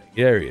 All right,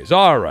 there he is.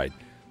 All right.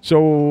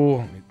 So,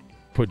 let me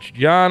put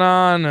John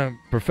on, a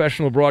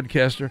professional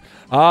broadcaster.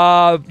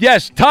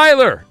 Yes,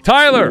 Tyler.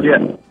 Tyler.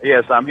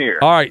 Yes, I'm here.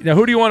 All right, now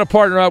who do you want to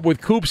partner up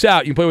with? Coop's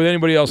out. You can play with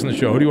anybody else in the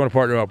show. Who do you want to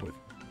partner up with?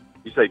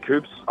 You say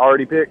Coop's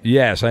already picked?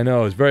 Yes, I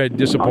know. It's very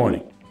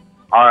disappointing.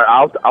 All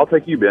right, I'll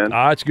take you, Ben.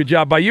 That's a good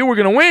job by you. We're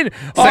going to win.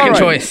 Second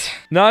choice.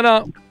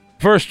 No.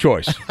 First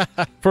choice.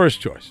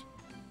 First choice.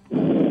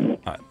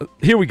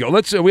 Here we go.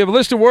 We have a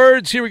list of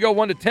words. Here we go,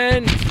 1 to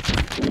 10.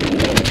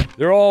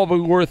 They're all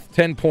worth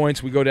 10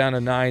 points. We go down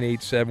to 9,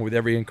 8, 7 with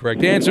every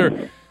incorrect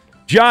answer.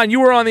 John, you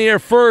were on the air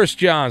first,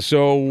 John.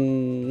 So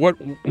what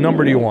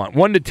number do you want?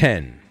 1 to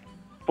 10?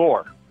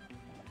 4.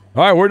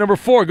 All right, word number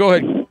 4. Go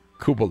ahead,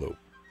 Koopaloo.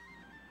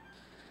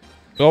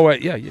 Oh,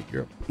 wait. Yeah,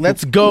 you're up.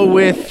 Let's go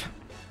with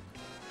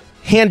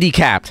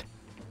handicapped.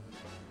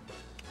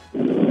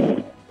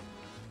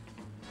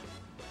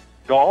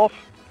 Golf?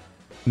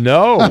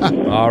 No.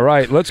 All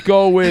right, let's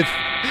go with...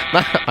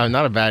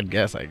 Not a bad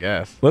guess, I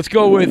guess. Let's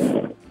go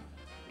with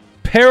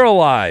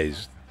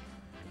paralyzed.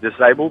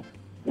 Disabled?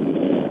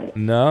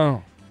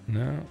 No.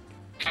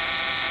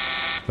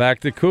 Back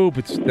to Coop.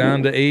 It's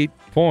down to 8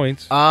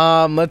 points.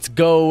 Let's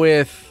go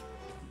with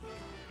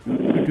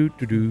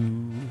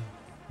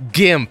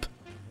gimp.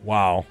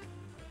 Wow.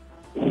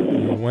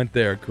 You went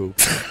there, Coop.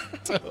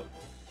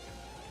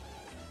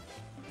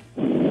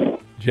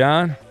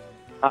 John?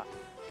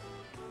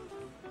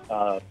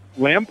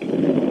 Limp?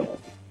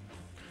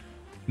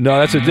 No,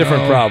 that's a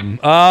different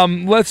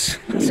problem. Let's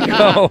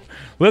go.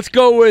 Let's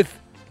go with,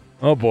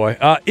 oh boy,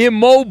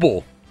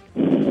 immobile.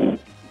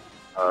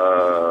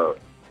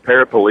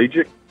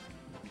 Paraplegic?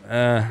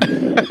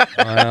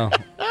 Well,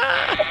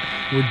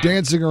 We're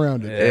dancing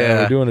around it.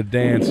 yeah, we're doing a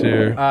dance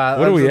here.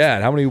 What are we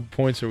at? How many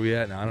points are we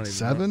at now? I don't even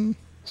 7? know.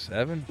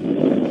 7?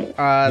 No,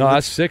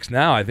 that's 6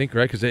 now, I think,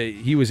 right? Because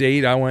he was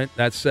 8.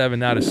 That's 7,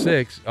 now to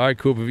 6. All right,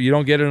 Coop, if you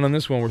don't get it on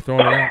this one, we're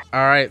throwing it out.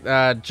 All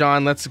right,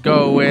 John, let's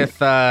go with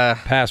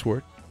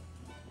password.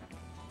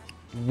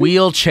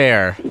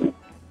 Wheelchair.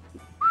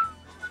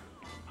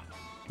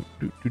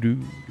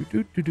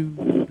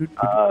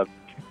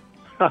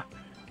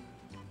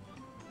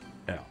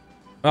 Yeah.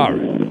 All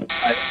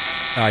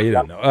right. You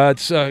don't know.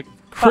 It's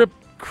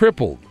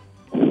crippled.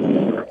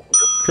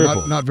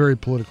 Crippled. Not very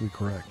politically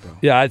correct, though.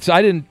 Yeah, I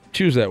didn't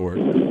choose that word.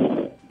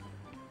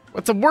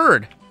 What's a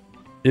word?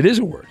 It is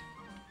a word.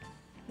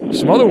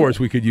 Some other words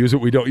we could use that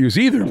we don't use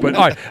either. But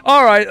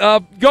all right.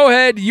 Go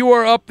ahead. You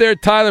are up there,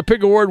 Tyler.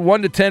 Pick a word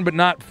 1 to 10, but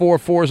not 4.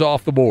 4's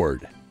off the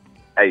board.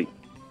 8.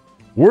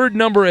 Word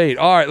number 8.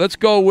 All right. Let's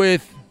go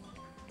with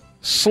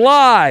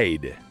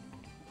slide.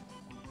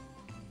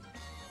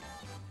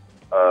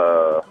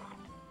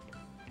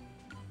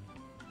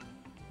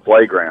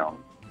 Playground.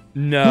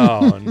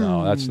 No,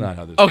 that's not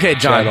how this Okay,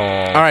 works John.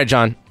 at All right,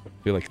 John. I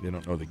feel like they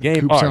don't know the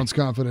game. Coop All sounds right.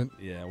 confident.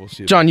 Yeah, we'll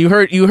see. John, you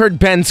heard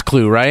Ben's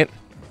clue, right?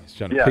 He's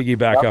trying to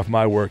piggyback off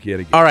my work yet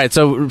again. All right,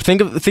 so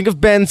think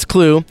of Ben's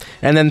clue,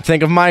 and then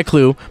think of my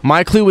clue.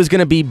 My clue is going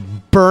to be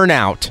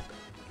burnout.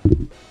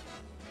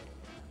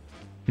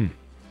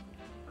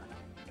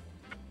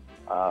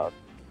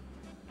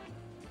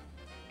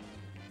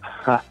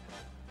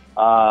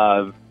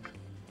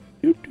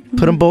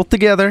 Put them both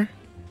together.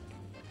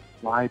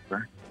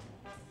 Sniper.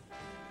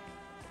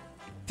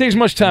 Take as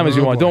much time as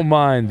you want. Don't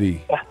mind the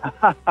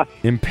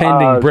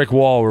impending brick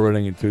wall we're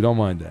running into. Don't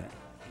mind that.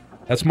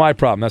 That's my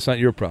problem. That's not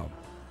your problem.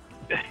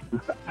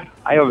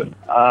 I have.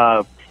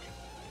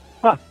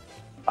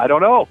 I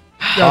don't know.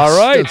 All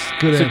right.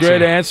 Good It's a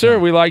great answer.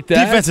 We like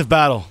that. Defensive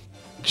battle.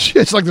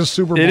 It's like the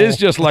Super Bowl. It is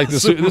just like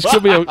this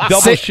could be a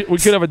double. We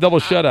could have a double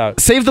shutout.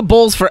 Save the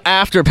Bulls for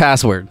after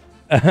password.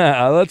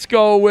 Let's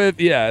go with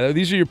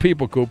these are your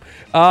people, Coop.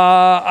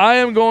 I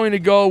am going to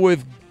go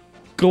with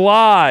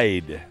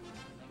glide.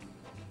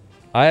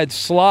 I had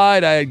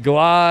slide. I had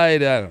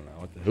glide. I don't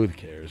know. Who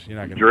cares? You're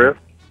not going to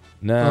drift.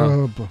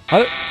 No.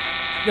 You're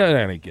not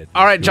going to get.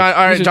 All right,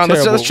 John.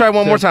 Let's try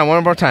one more time.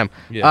 One more time.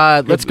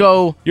 Yeah. Let's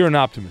go. You're an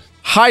optimist.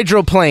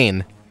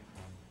 Hydroplane.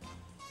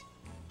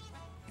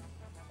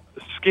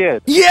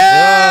 Skid.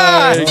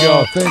 Yeah! There you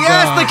go.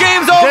 Yes, the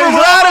game's over.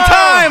 We're out of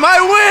time.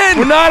 I win.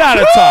 We're not out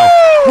of time.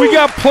 We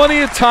got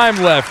plenty of time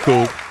left,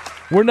 Coop.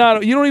 We're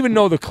not. You don't even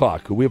know the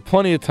clock, Coop. We have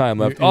plenty of time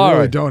left. You All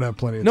really right. don't have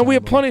plenty of time. No, we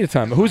have plenty of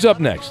time. Who's up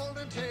next?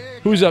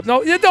 Who's up?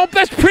 No,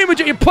 that's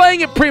premature. You're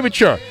playing it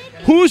premature.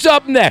 Who's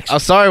up next? I'm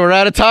sorry, we're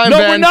out of time, No,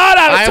 Ben. we're not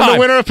out of time. I am the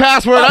winner of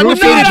Password. I'm We're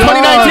defeated not out of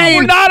time. 2019.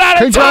 We're not out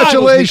of time.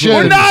 Congratulations.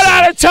 We're not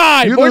out of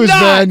time. You We're lose, not.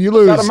 Ben. You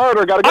lose. Got a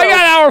murder. Got to go. I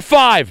got hour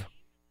 5.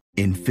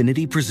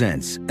 Infiniti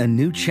presents a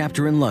new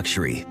chapter in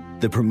luxury,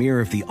 the premiere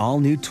of the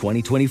all-new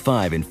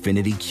 2025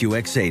 Infiniti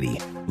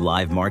QX80,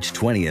 live March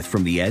 20th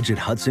from the Edge at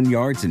Hudson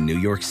Yards in New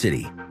York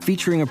City,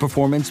 featuring a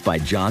performance by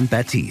John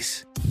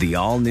Batiste. The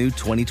all-new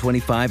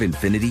 2025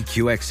 Infiniti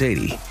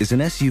QX80 is an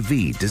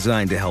SUV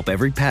designed to help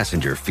every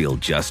passenger feel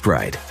just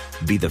right.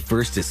 Be the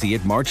first to see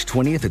it March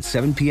 20th at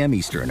 7 p.m.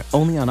 Eastern,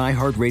 only on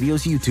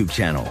iHeartRadio's YouTube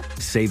channel.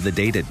 Save the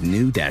date at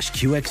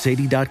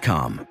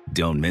new-QX80.com.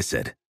 Don't miss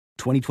it.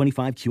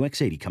 2025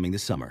 QX80 coming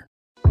this summer.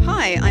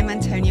 Hi, I'm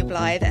Antonia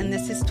Blythe, and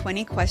this is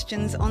 20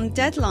 Questions on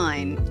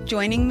Deadline.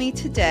 Joining me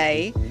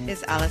today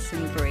is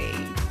Alison Brie.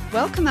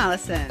 Welcome,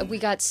 Alison. We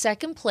got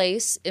second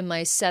place in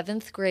my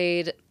 7th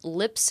grade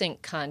lip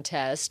sync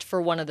contest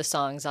for one of the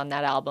songs on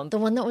that album. The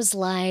one that was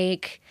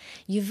like,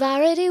 "You've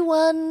already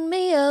won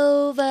me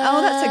over."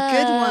 Oh, that's a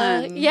good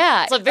one.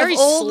 Yeah. It's like very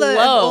slow.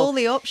 All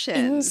the options.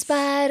 In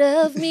spite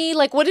of me.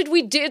 Like, what did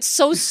we do? It's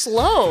so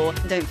slow.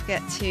 Don't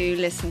forget to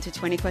listen to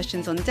 20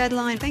 Questions on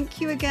Deadline.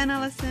 Thank you again,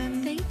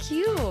 Alison. Thank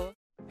you.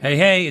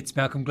 Hey, it's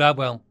Malcolm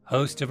Gladwell,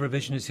 host of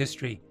Revisionist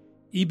History.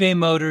 eBay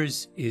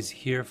Motors is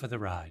here for the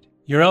ride.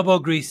 Your elbow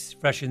grease,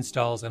 fresh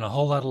installs, and a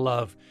whole lot of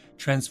love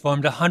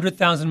transformed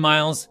 100,000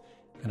 miles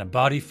and a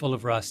body full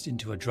of rust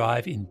into a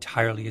drive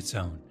entirely its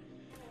own.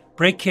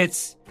 Brake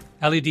kits,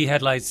 LED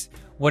headlights,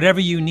 whatever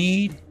you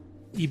need,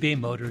 eBay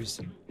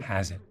Motors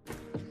has it.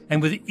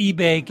 And with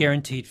eBay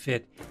Guaranteed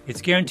Fit,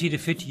 it's guaranteed to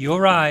fit your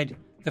ride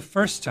the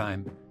first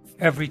time,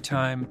 every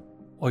time,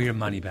 or your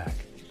money back.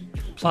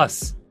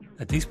 Plus,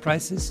 at these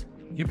prices,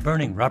 you're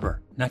burning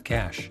rubber, not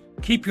cash.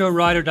 Keep your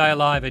ride or die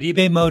alive at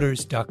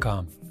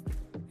ebaymotors.com.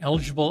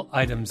 Eligible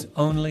items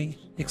only.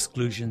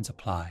 Exclusions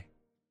apply.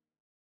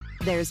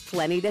 There's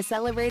plenty to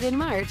celebrate in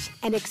March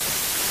and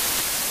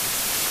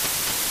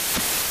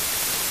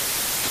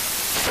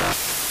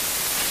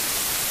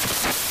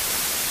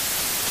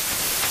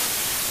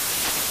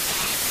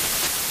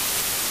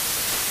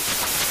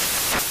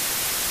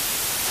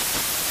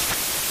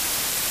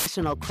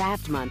National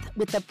Craft Month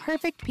with the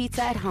perfect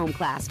pizza at home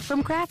class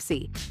from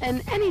Craftsy.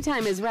 And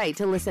anytime is right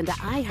to listen to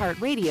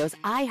iHeartRadio's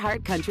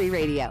iHeartCountry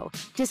Radio.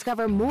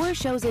 Discover more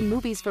shows and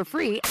movies for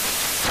free.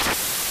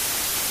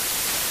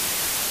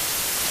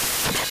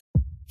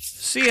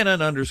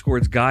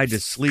 CNN_'s Guide to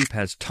Sleep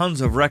has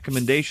tons of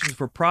recommendations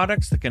for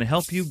products that can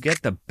help you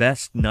get the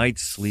best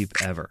night's sleep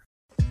ever.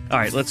 All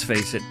right, let's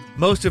face it,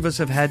 most of us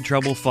have had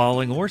trouble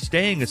falling or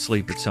staying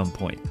asleep at some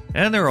point,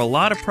 and there are a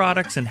lot of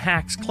products and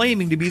hacks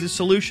claiming to be the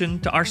solution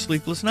to our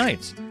sleepless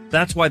nights.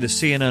 That's why the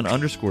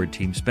CNN_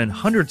 team spend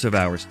hundreds of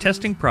hours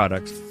testing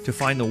products to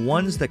find the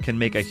ones that can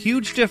make a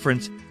huge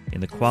difference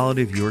in the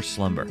quality of your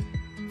slumber.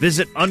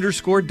 Visit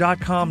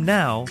underscore.com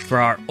now for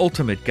our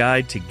ultimate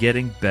guide to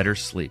getting better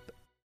sleep.